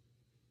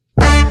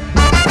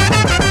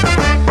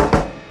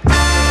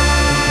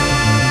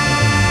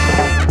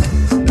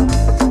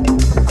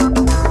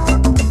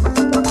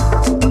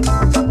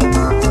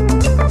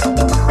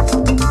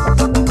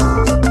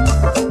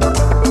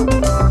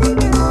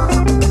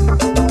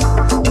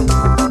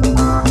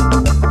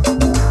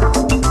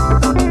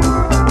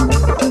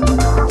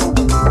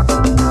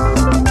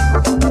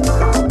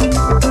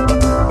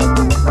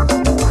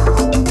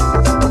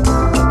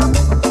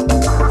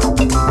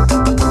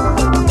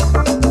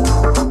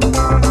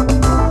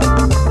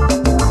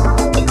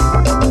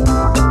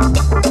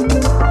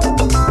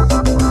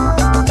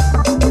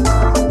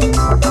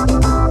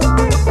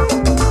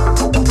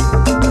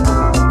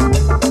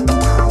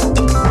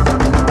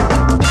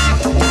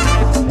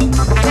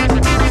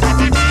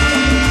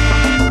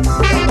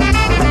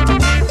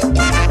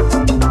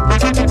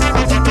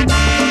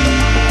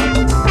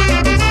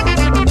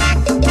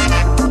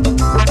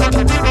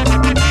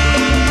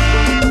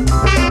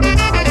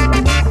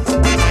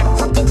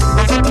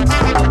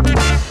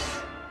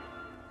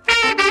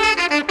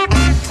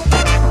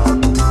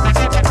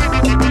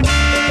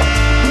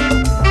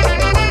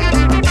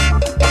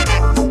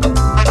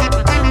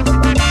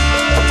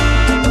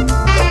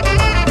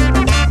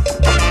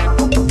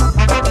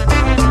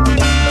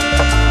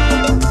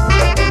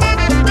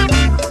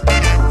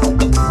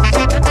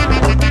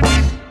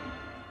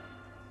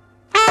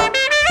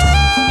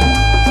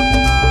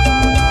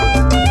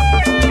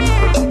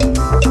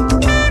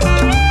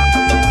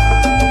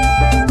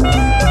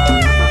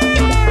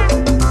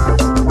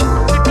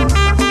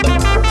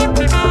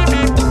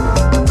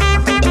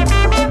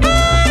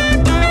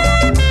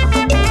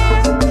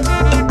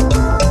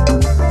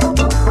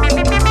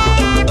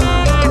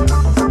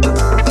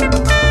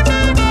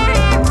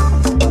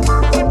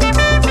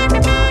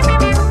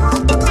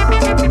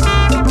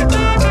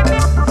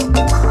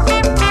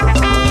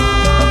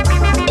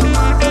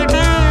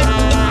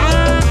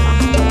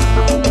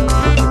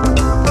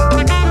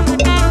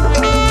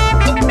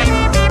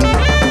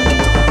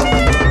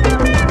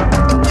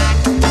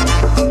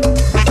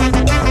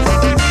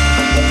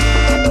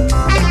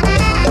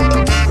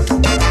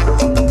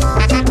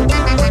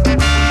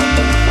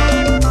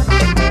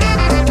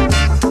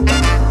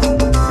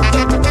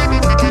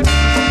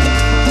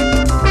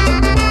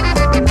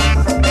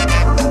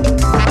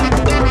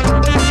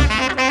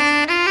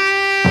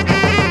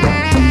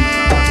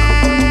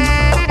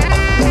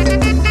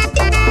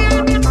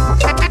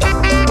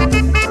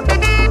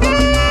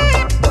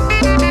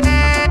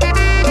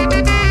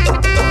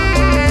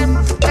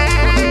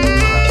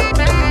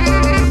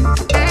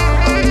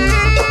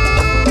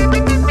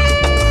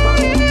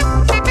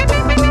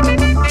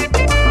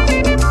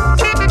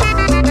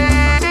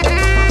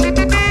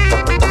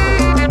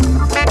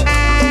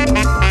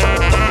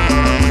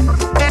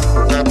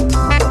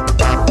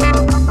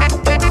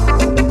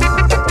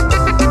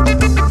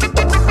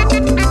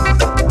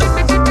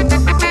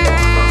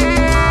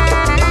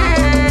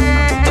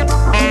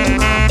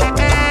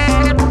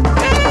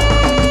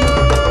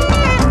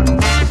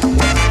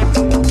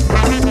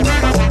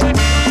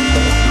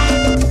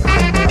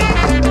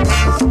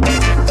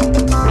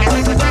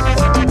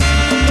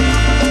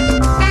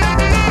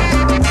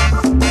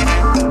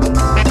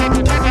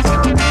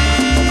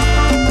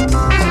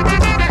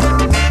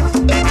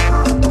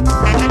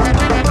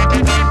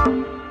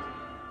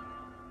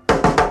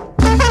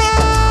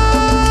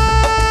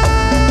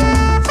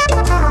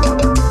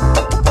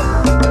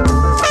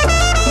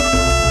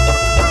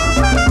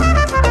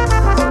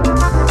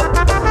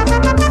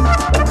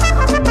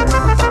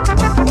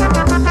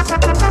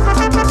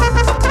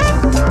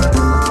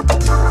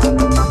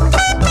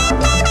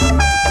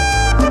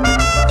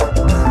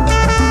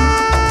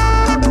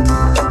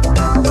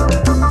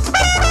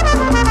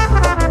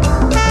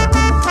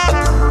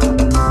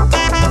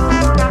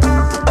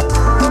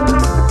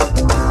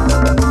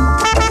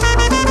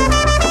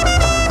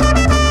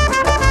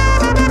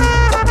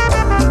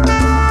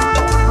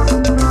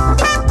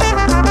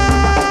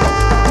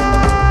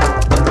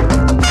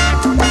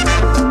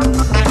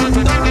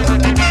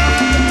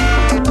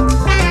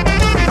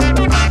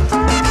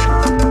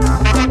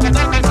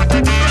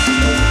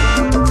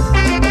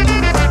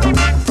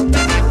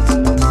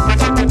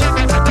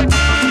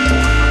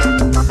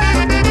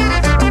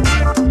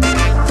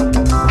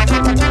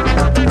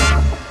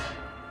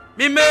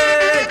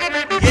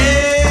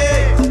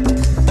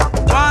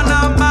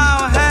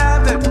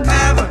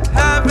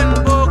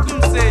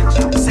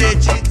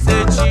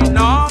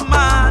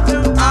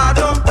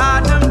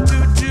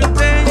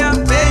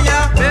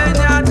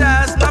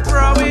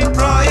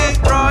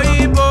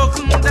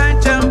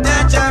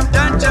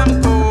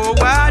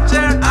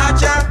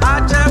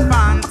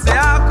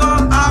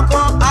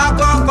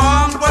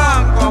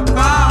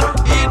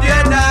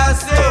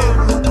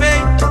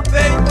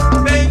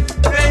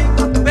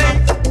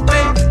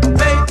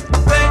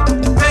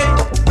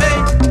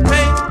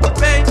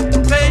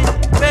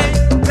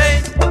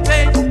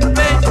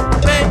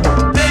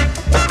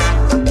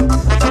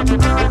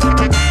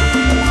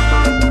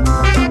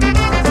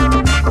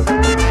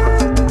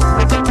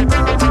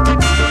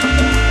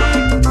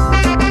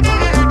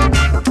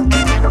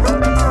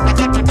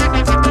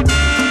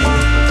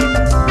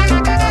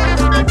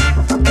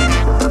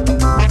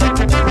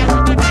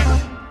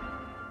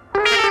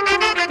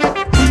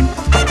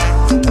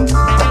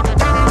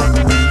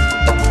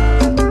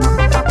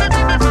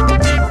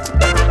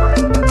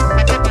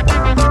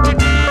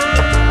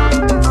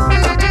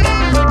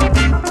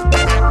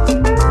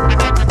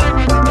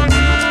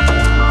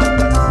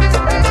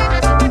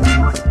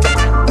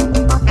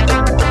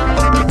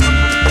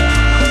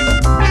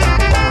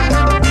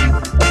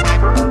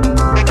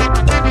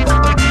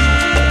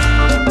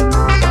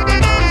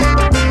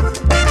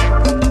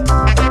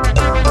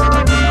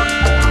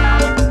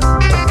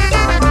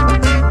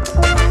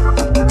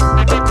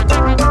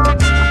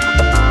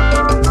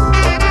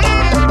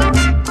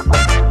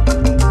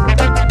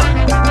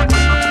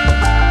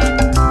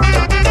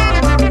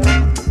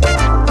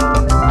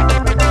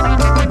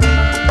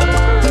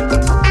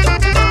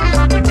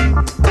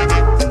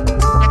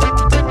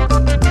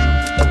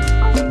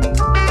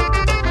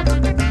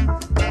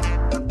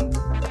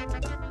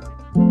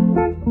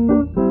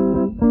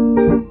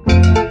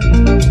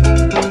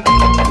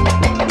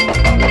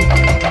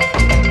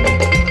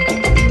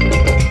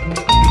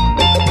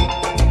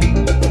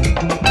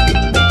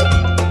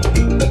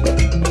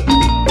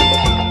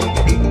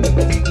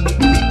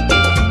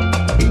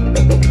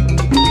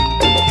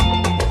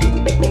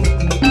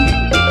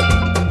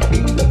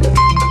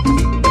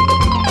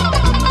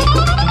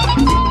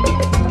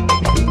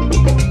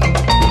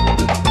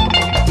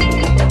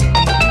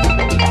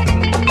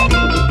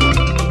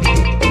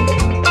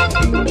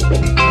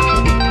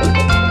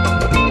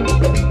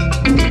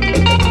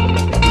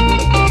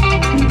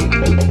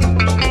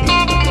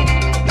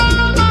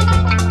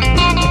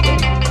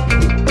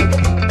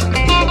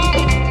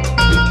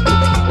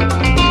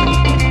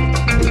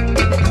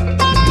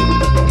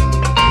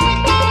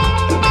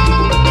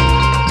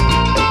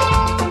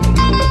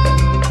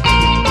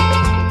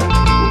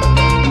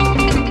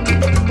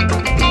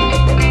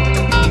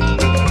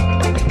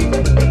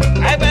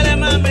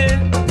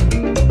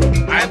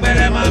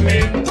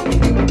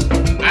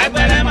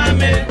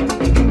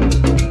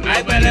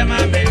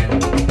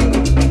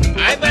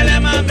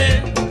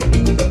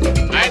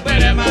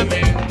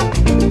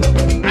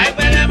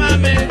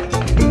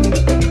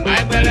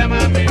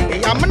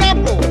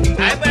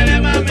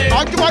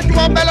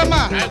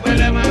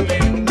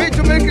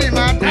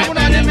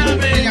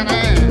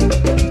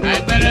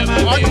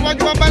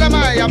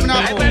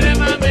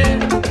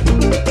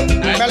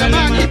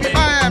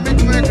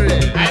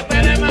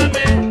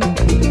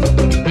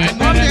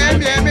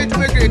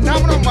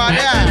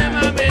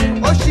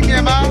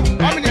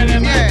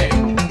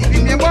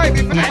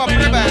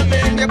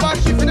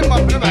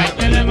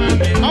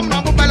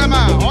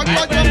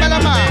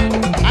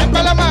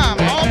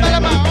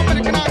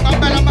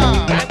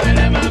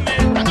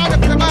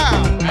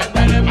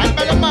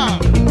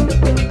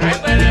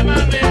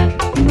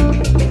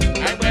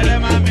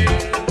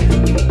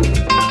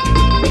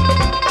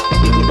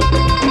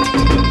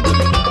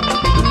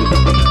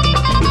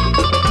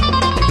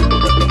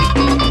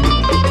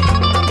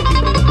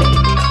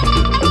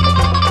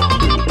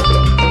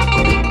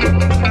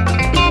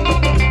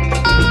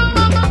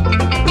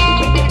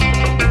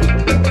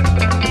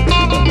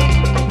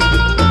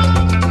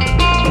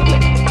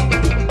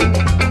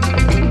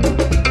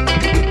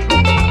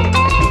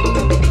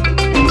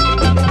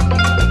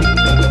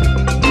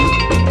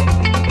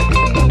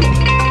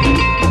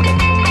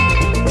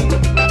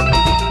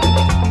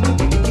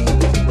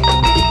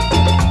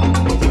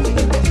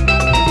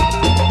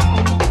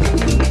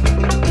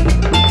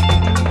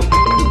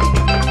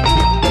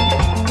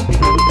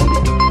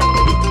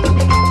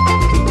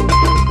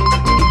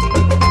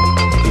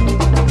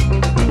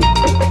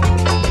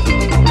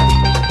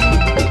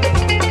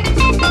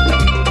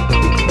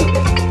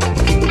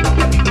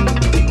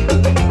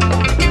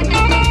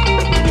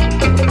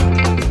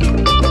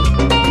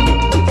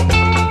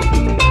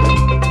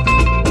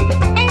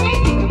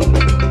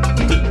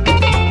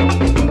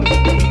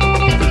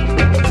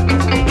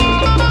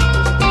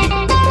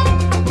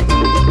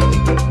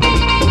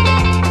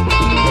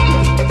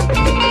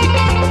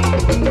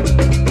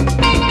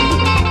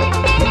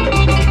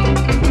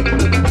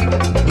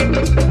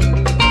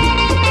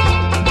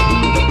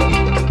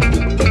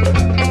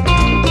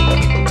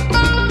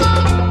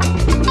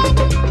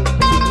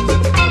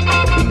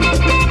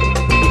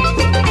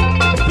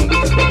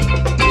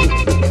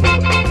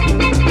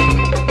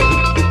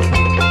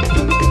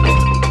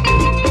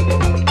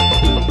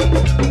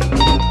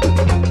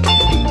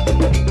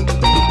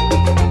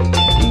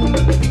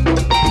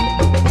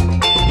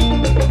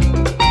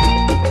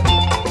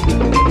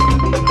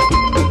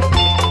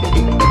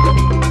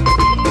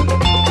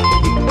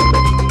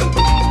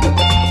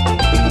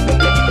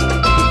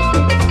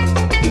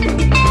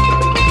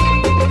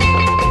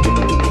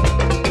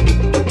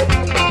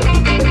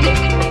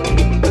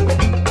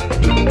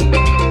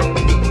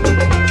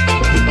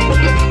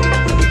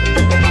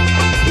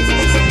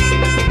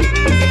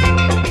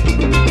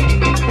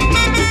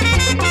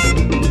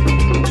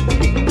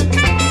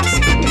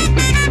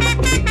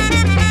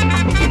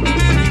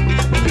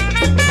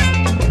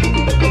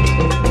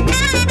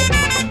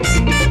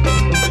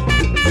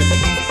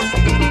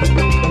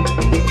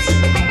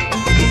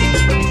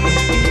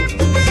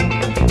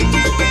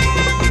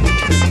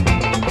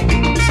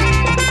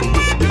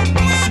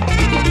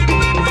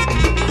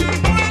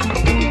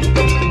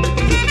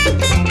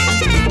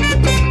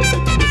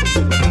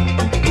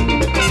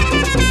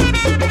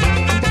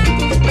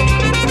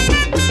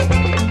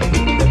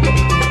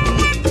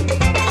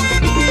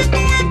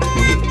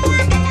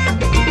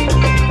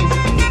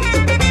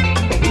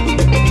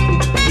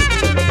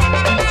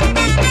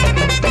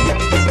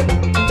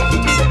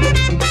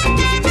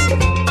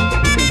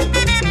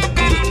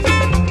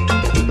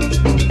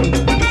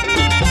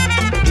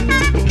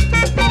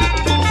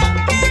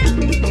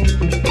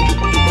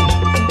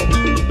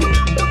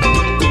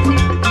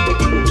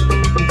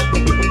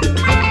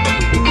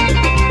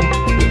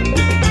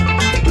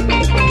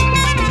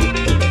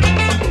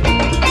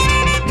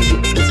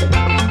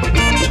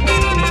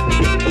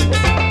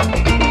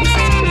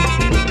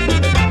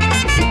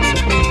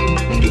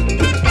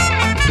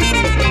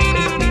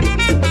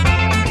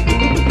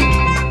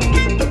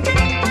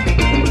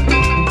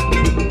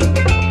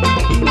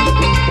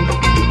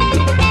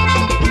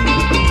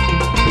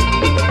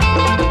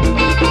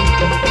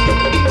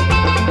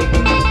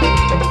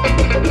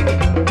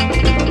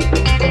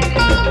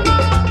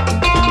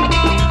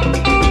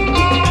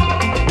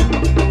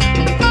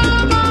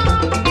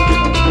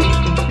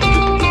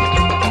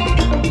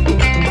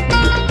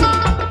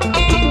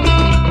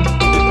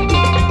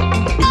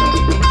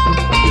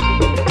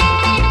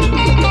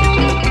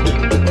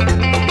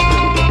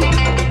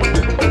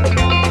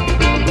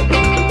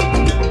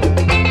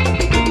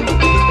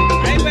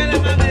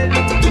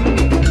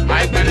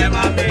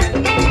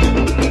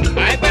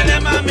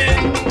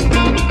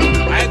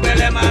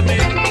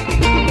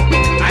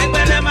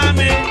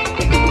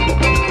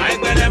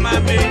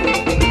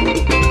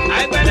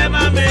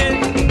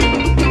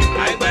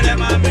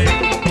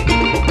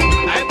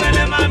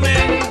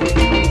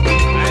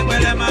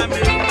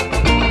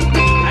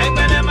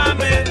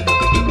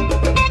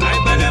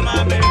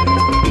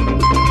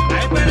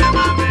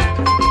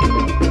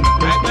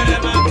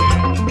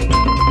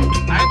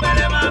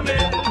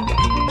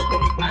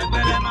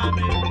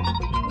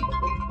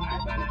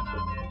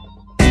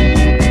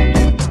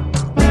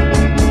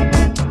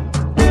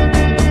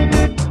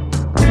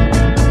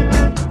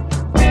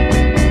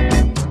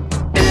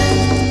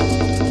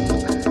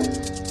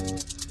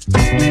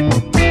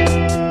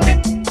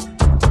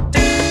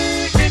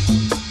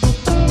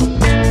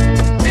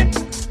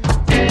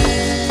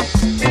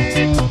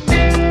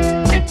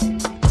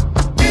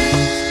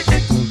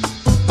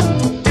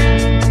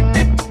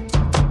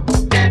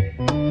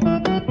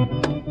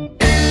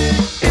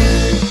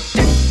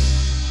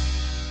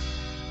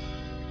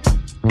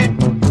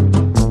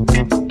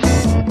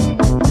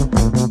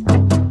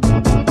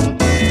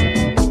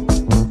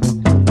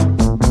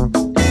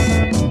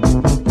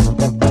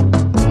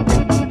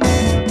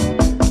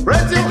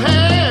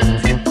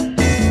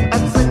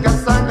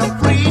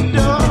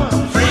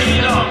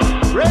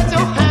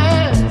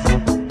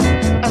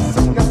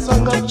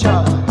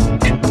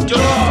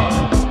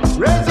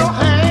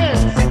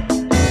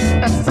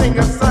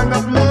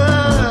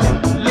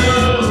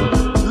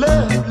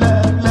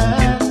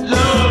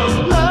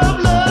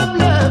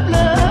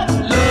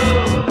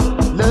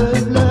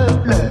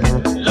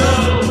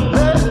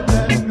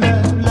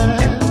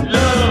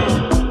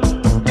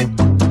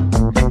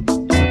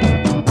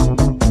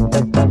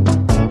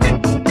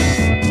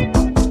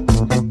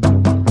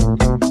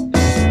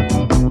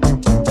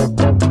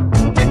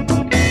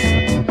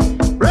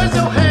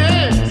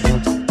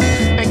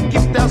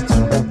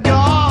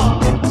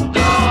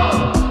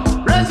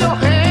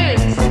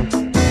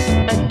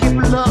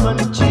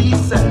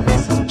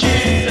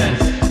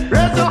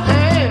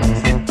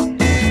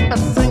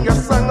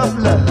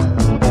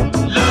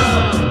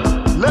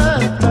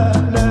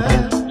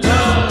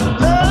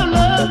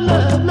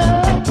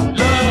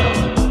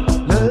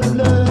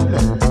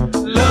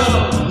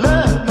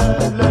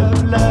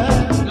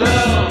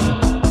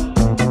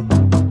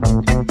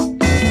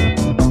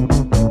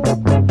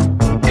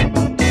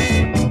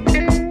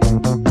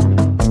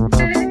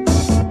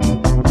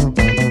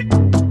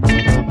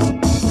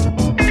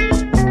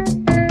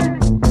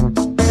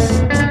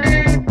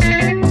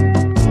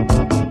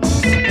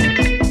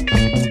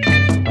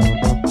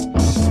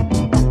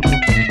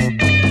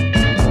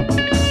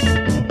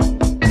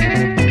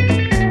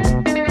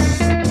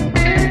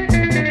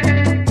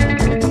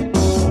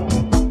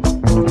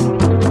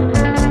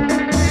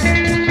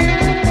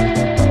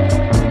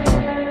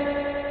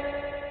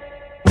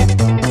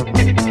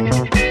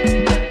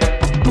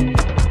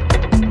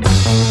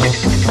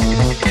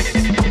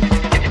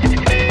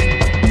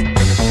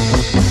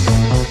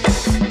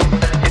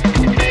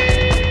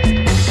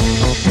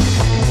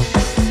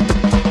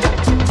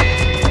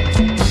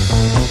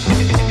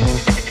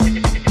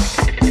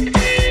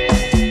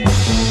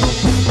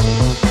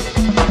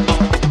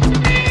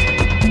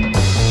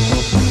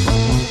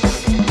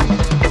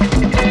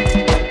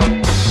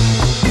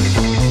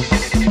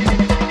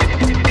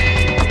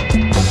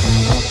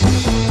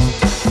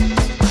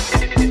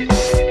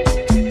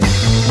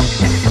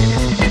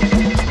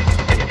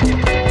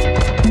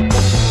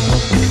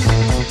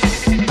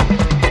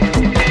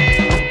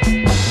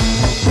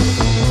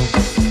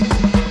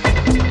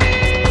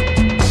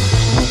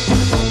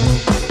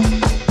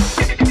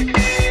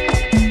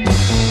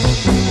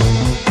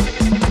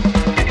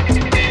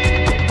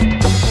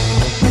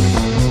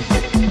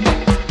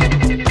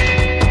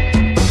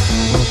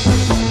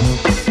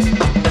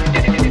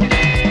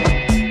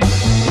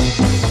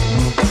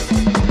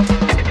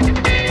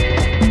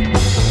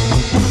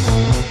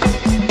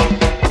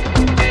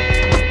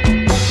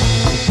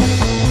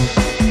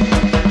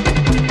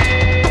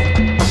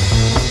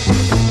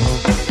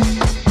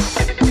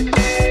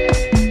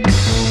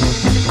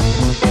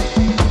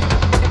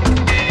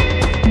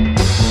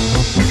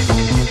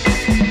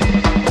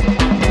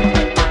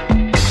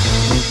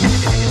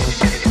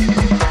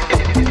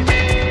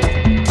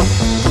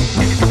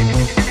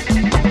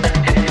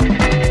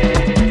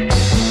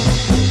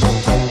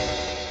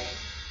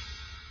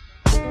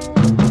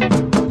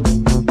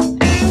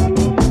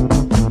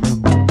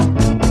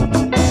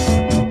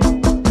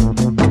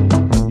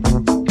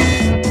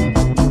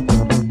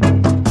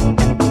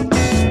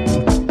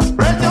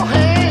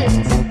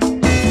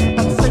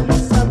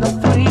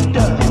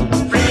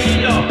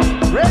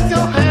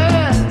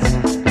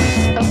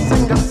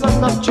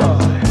 song of joy.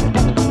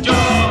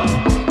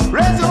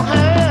 Raise your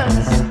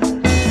hands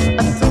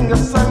and sing a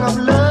song of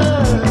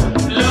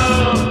love.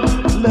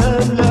 Love,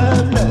 love,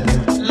 love, love.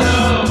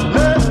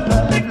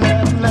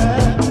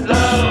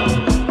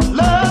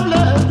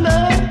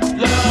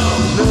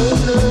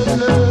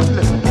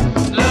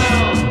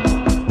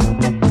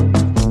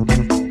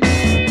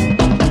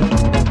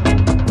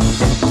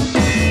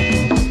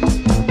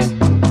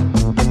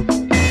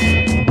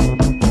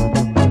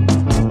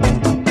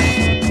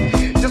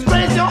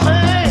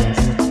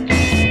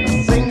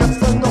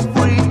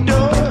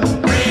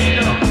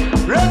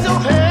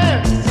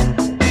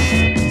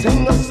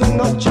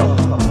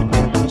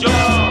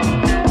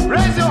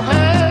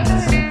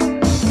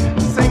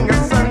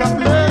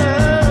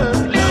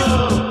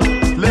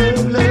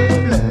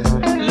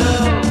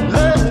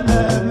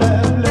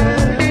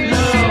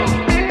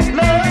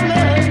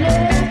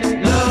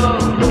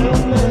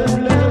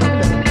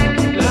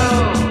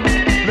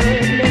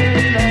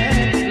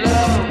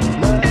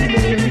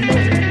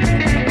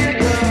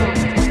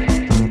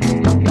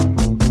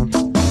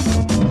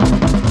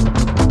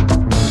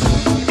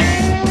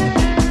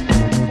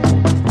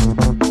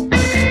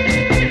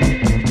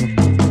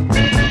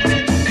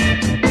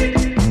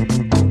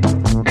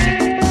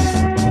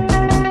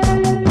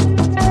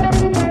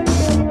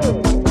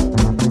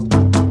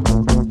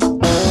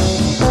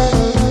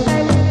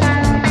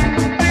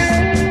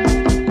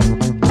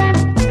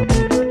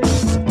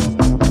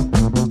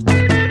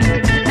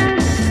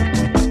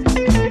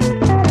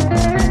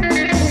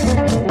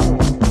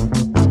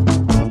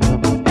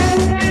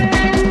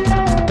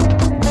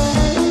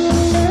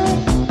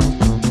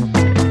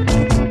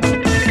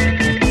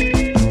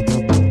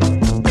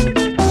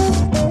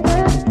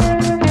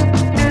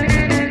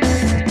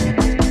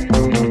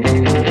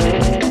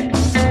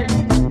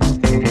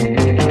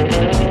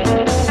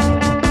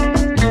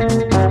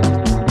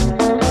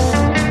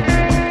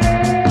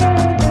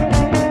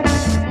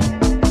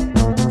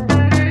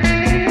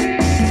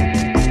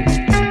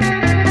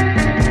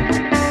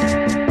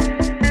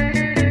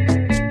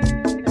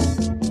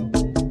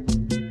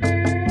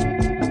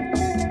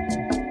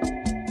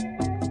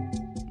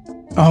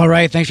 All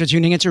right, thanks for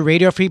tuning into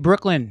Radio Free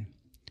Brooklyn.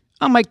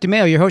 I'm Mike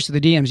DeMeo, your host of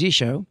the DMZ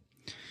show.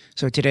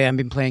 So today I've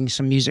been playing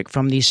some music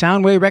from the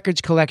Soundway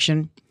Records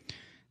collection.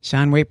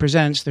 Soundway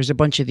Presents, there's a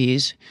bunch of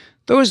these.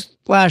 Those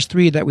last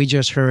three that we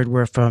just heard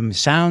were from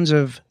Sounds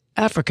of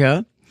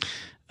Africa.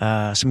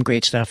 Some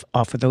great stuff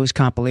off of those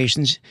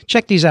compilations.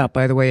 Check these out,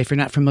 by the way, if you're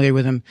not familiar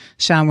with them.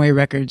 Soundway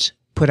Records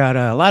put out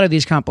a lot of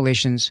these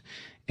compilations,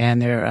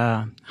 and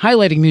they're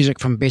highlighting music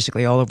from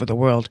basically all over the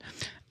world.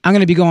 I'm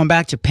going to be going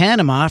back to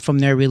Panama from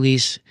their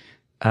release.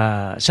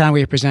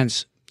 Soundway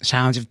Presents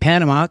Sounds of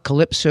Panama,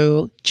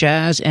 Calypso,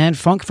 Jazz, and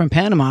Funk from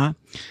Panama.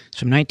 It's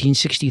from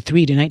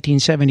 1963 to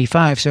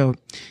 1975, so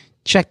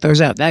check those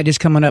out. That is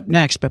coming up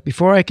next. But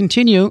before I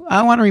continue,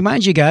 I want to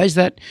remind you guys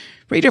that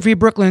Radio Free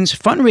Brooklyn's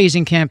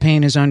fundraising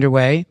campaign is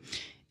underway.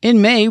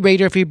 In May,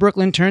 Radio Free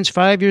Brooklyn turns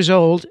 5 years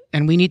old,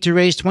 and we need to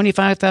raise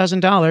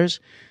 $25,000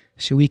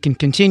 so we can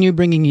continue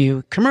bringing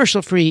you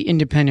commercial-free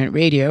independent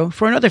radio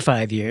for another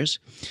 5 years.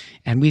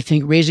 And we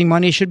think raising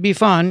money should be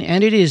fun,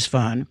 and it is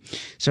fun.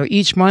 So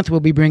each month we'll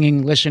be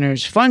bringing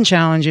listeners fun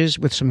challenges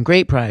with some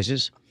great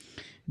prizes.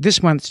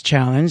 This month's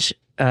challenge,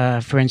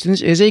 for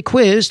instance, is a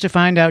quiz to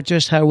find out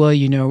just how well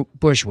you know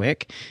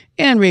Bushwick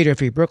and Radio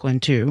Free Brooklyn,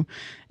 too.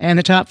 And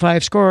the top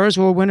 5 scorers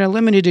will win a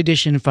limited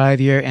edition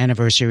 5-year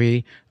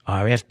anniversary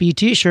RFB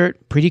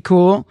t-shirt. Pretty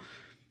cool.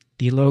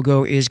 The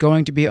logo is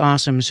going to be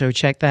awesome, so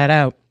check that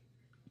out.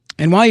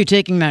 And while you're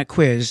taking that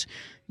quiz,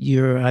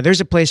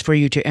 there's a place for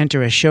you to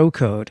enter a show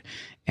code.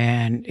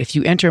 And if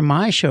you enter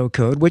my show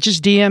code, which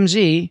is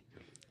DMZ,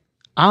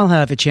 I'll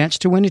have a chance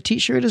to win a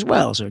t-shirt as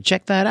well. So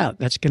check that out.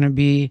 That's going to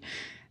be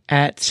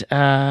at,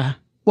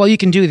 you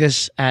can do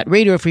this at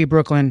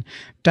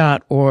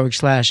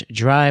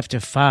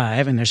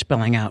radiofreebrooklyn.org/drive-to-5, and they're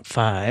spelling out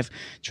 5,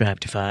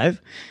 drive-to-5.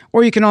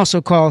 Or you can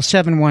also call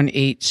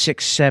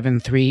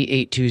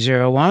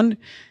 718-673-8201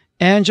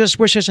 and just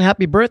wish us a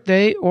happy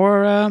birthday,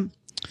 or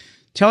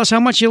tell us how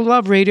much you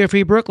love Radio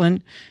Free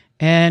Brooklyn,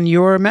 and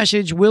your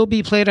message will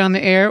be played on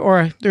the air,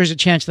 or there's a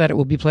chance that it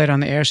will be played on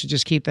the air, so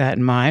just keep that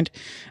in mind.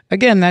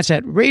 Again, that's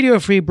at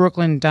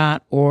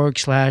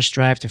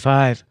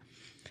radiofreebrooklyn.org/drive-to-5.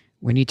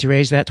 We need to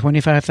raise that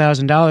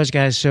 $25,000,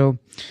 guys, so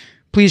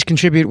please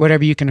contribute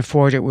whatever you can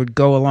afford. It would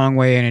go a long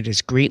way, and it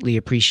is greatly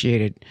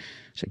appreciated.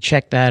 So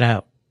check that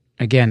out.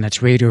 Again, that's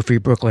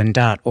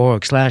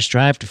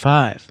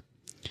radiofreebrooklyn.org/drive-to-5.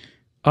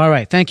 All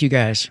right, thank you,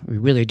 guys. We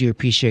really do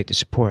appreciate the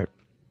support.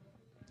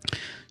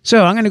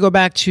 So I'm going to go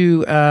back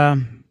to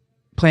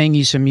playing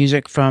you some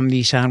music from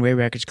the Soundway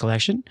Records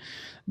collection.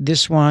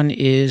 This one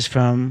is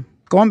from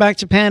going back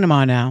to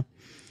Panama now.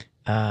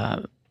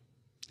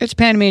 It's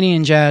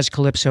Panamanian jazz,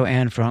 calypso,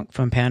 and funk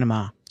from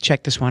Panama.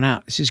 Check this one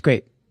out. This is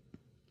great.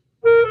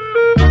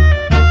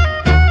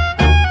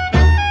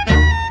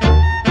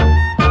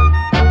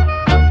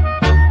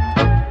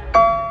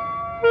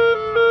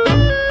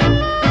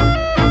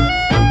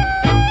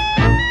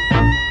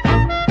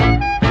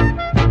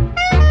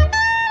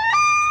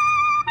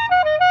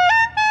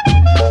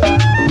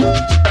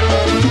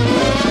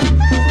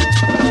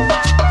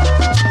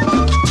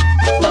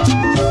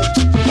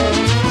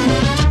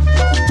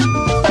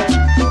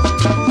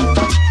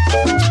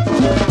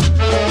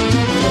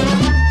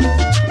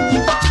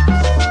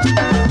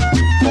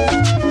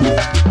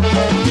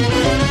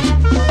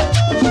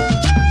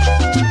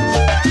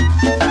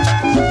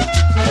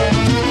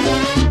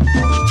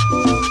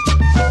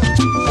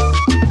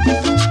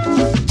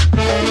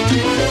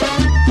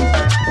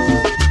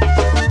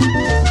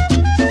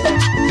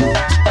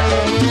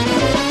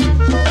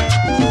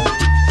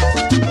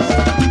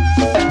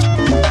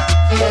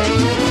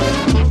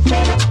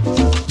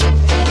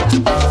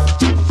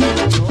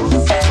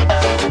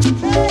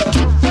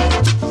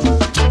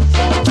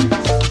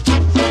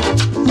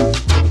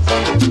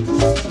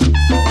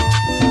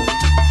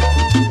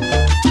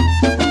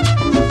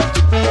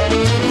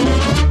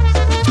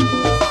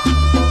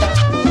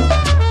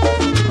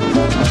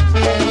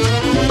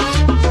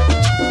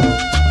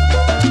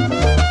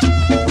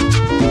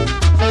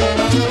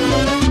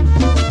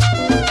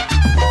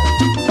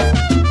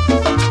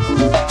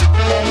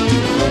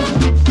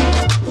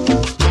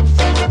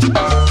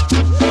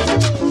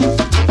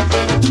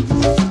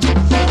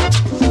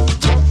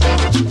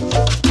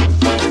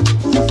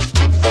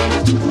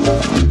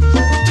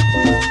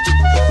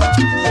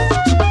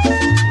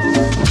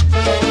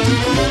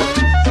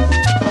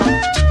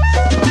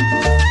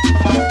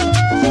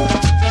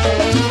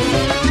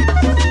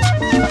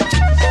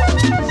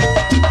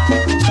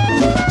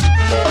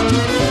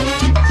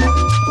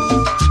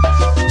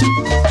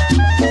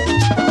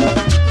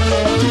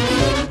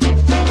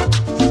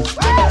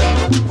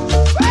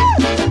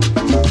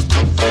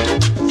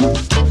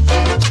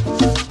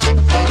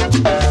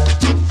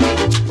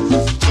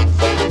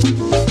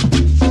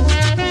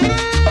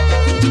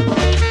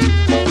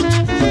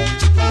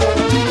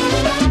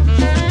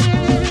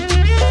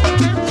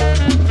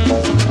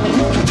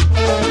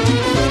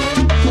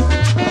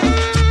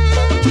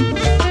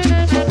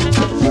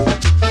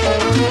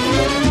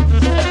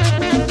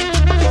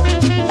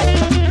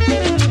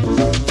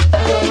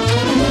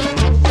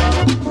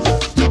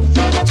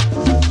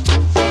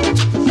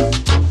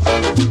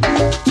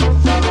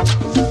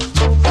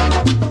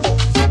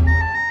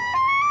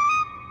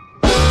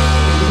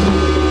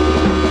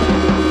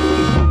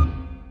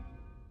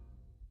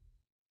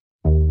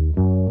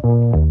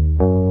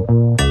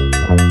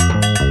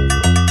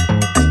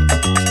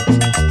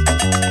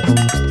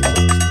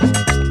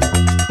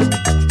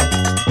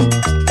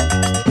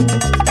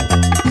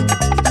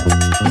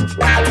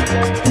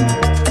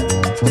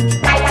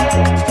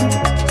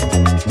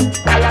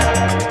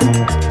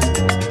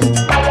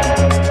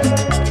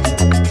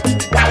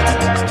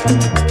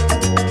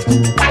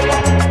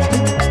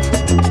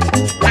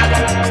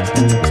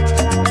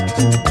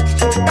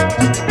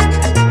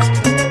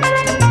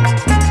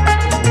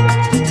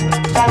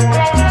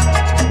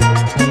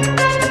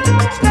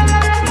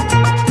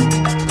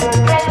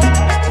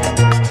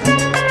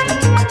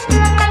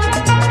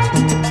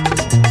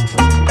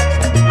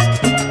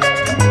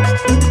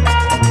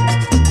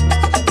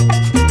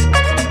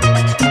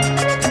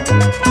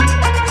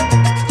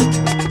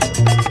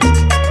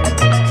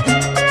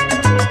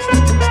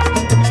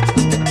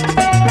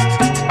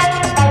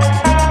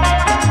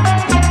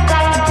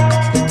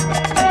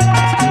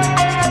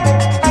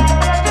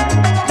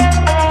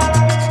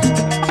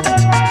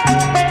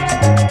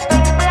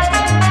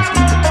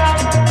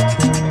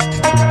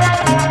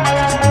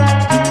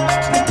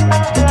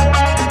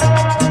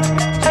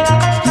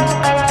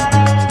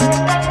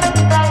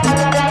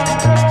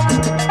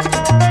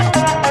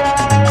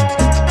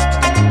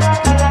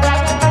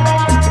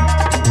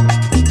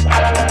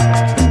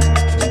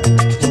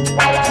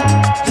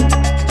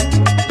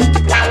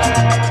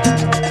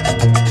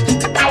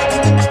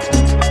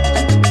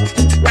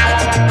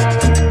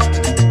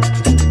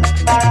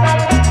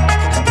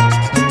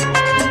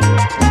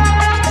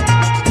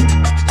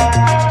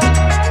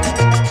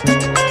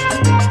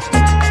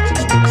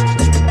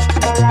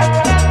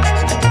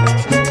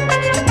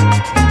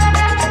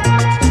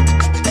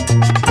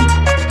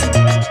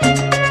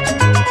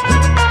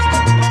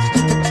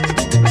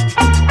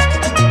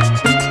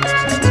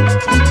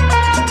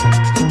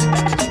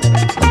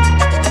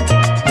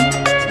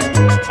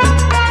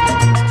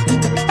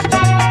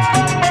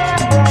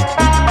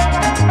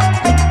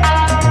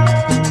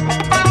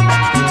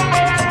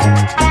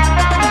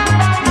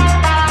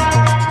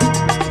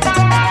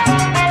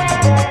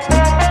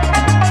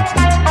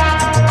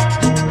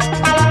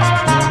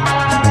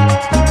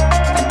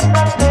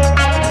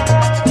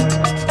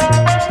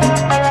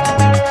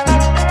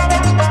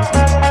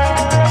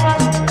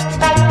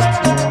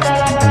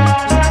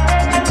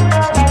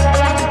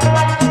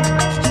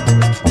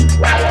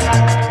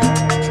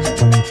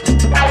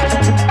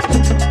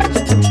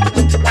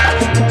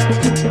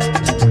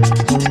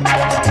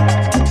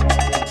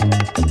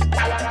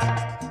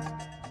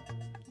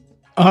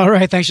 All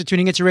right, thanks for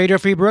tuning in to Radio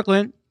Free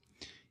Brooklyn.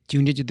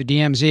 Tuned into the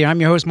DMZ. I'm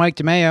your host, Mike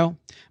DeMeo.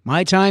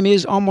 My time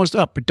is almost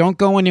up, but don't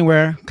go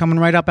anywhere. Coming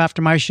right up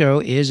after my show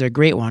is a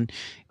great one.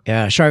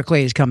 Shark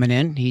Clay is coming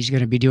in. He's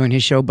going to be doing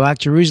his show, Black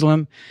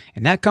Jerusalem,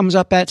 and that comes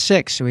up at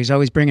 6, so he's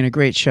always bringing a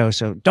great show,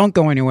 so don't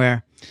go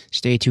anywhere.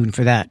 Stay tuned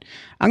for that.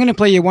 I'm going to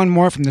play you one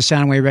more from the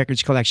Soundway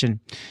Records collection.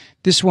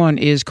 This one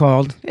is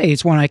called, hey,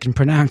 it's one I can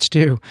pronounce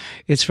too.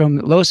 It's from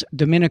Los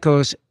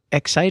Dominicos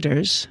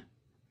Exciters.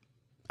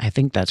 I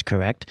think that's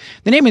correct.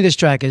 The name of this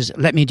track is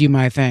Let Me Do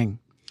My Thing.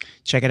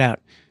 Check it out.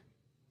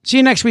 See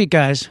you next week,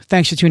 guys.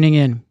 Thanks for tuning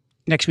in.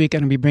 Next week, I'm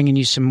going to be bringing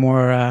you some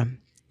more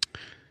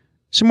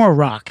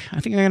rock. I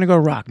think I'm going to go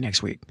rock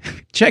next week.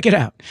 Check it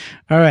out.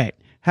 All right.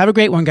 Have a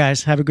great one,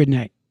 guys. Have a good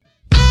night.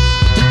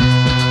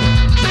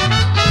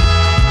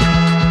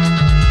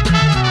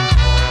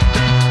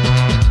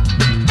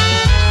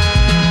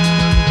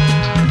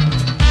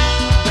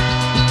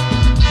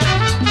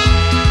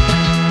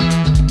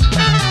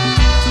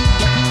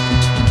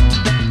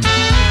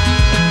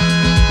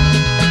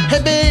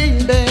 Hey,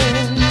 baby,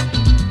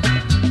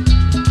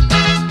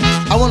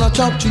 I want to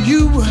talk to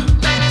you.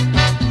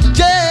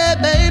 Yeah,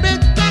 baby.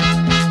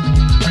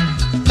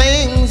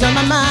 Things on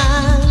my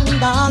mind,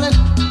 darling.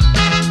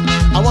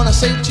 I want to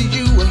say to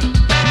you,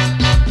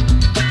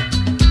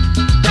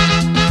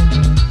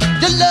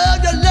 your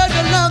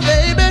love,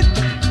 baby.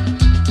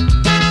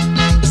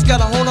 It's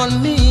got a hold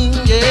on me,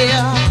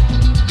 yeah.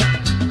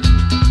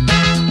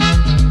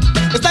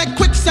 It's like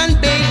quicksand,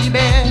 baby.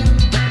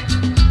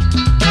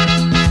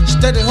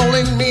 Steady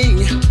holding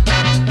me,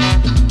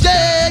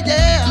 yeah,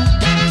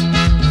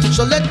 yeah.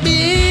 So let me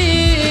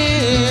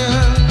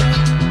in.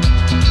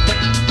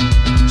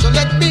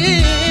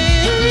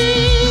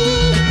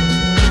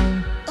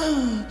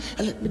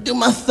 Let me do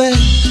my thing,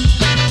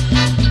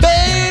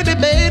 baby,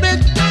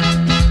 baby,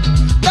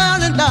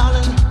 darling,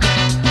 darling,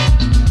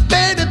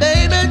 baby,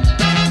 baby.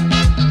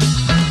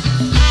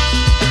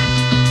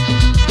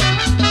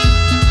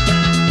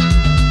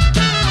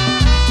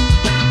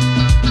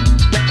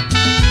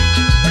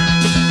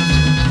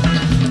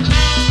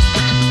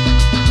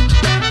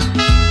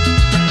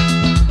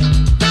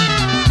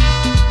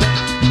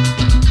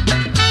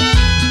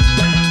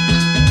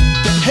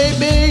 Hey,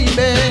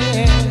 baby,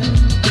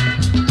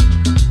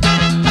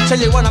 tell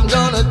you what I'm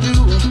gonna do.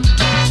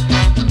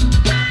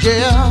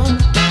 Yeah,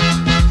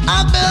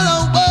 I built a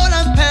world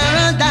of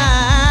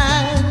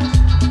paradise.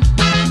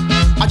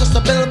 I just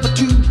built for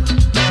two,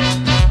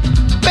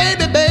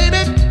 baby,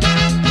 baby,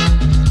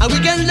 and we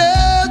can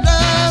love.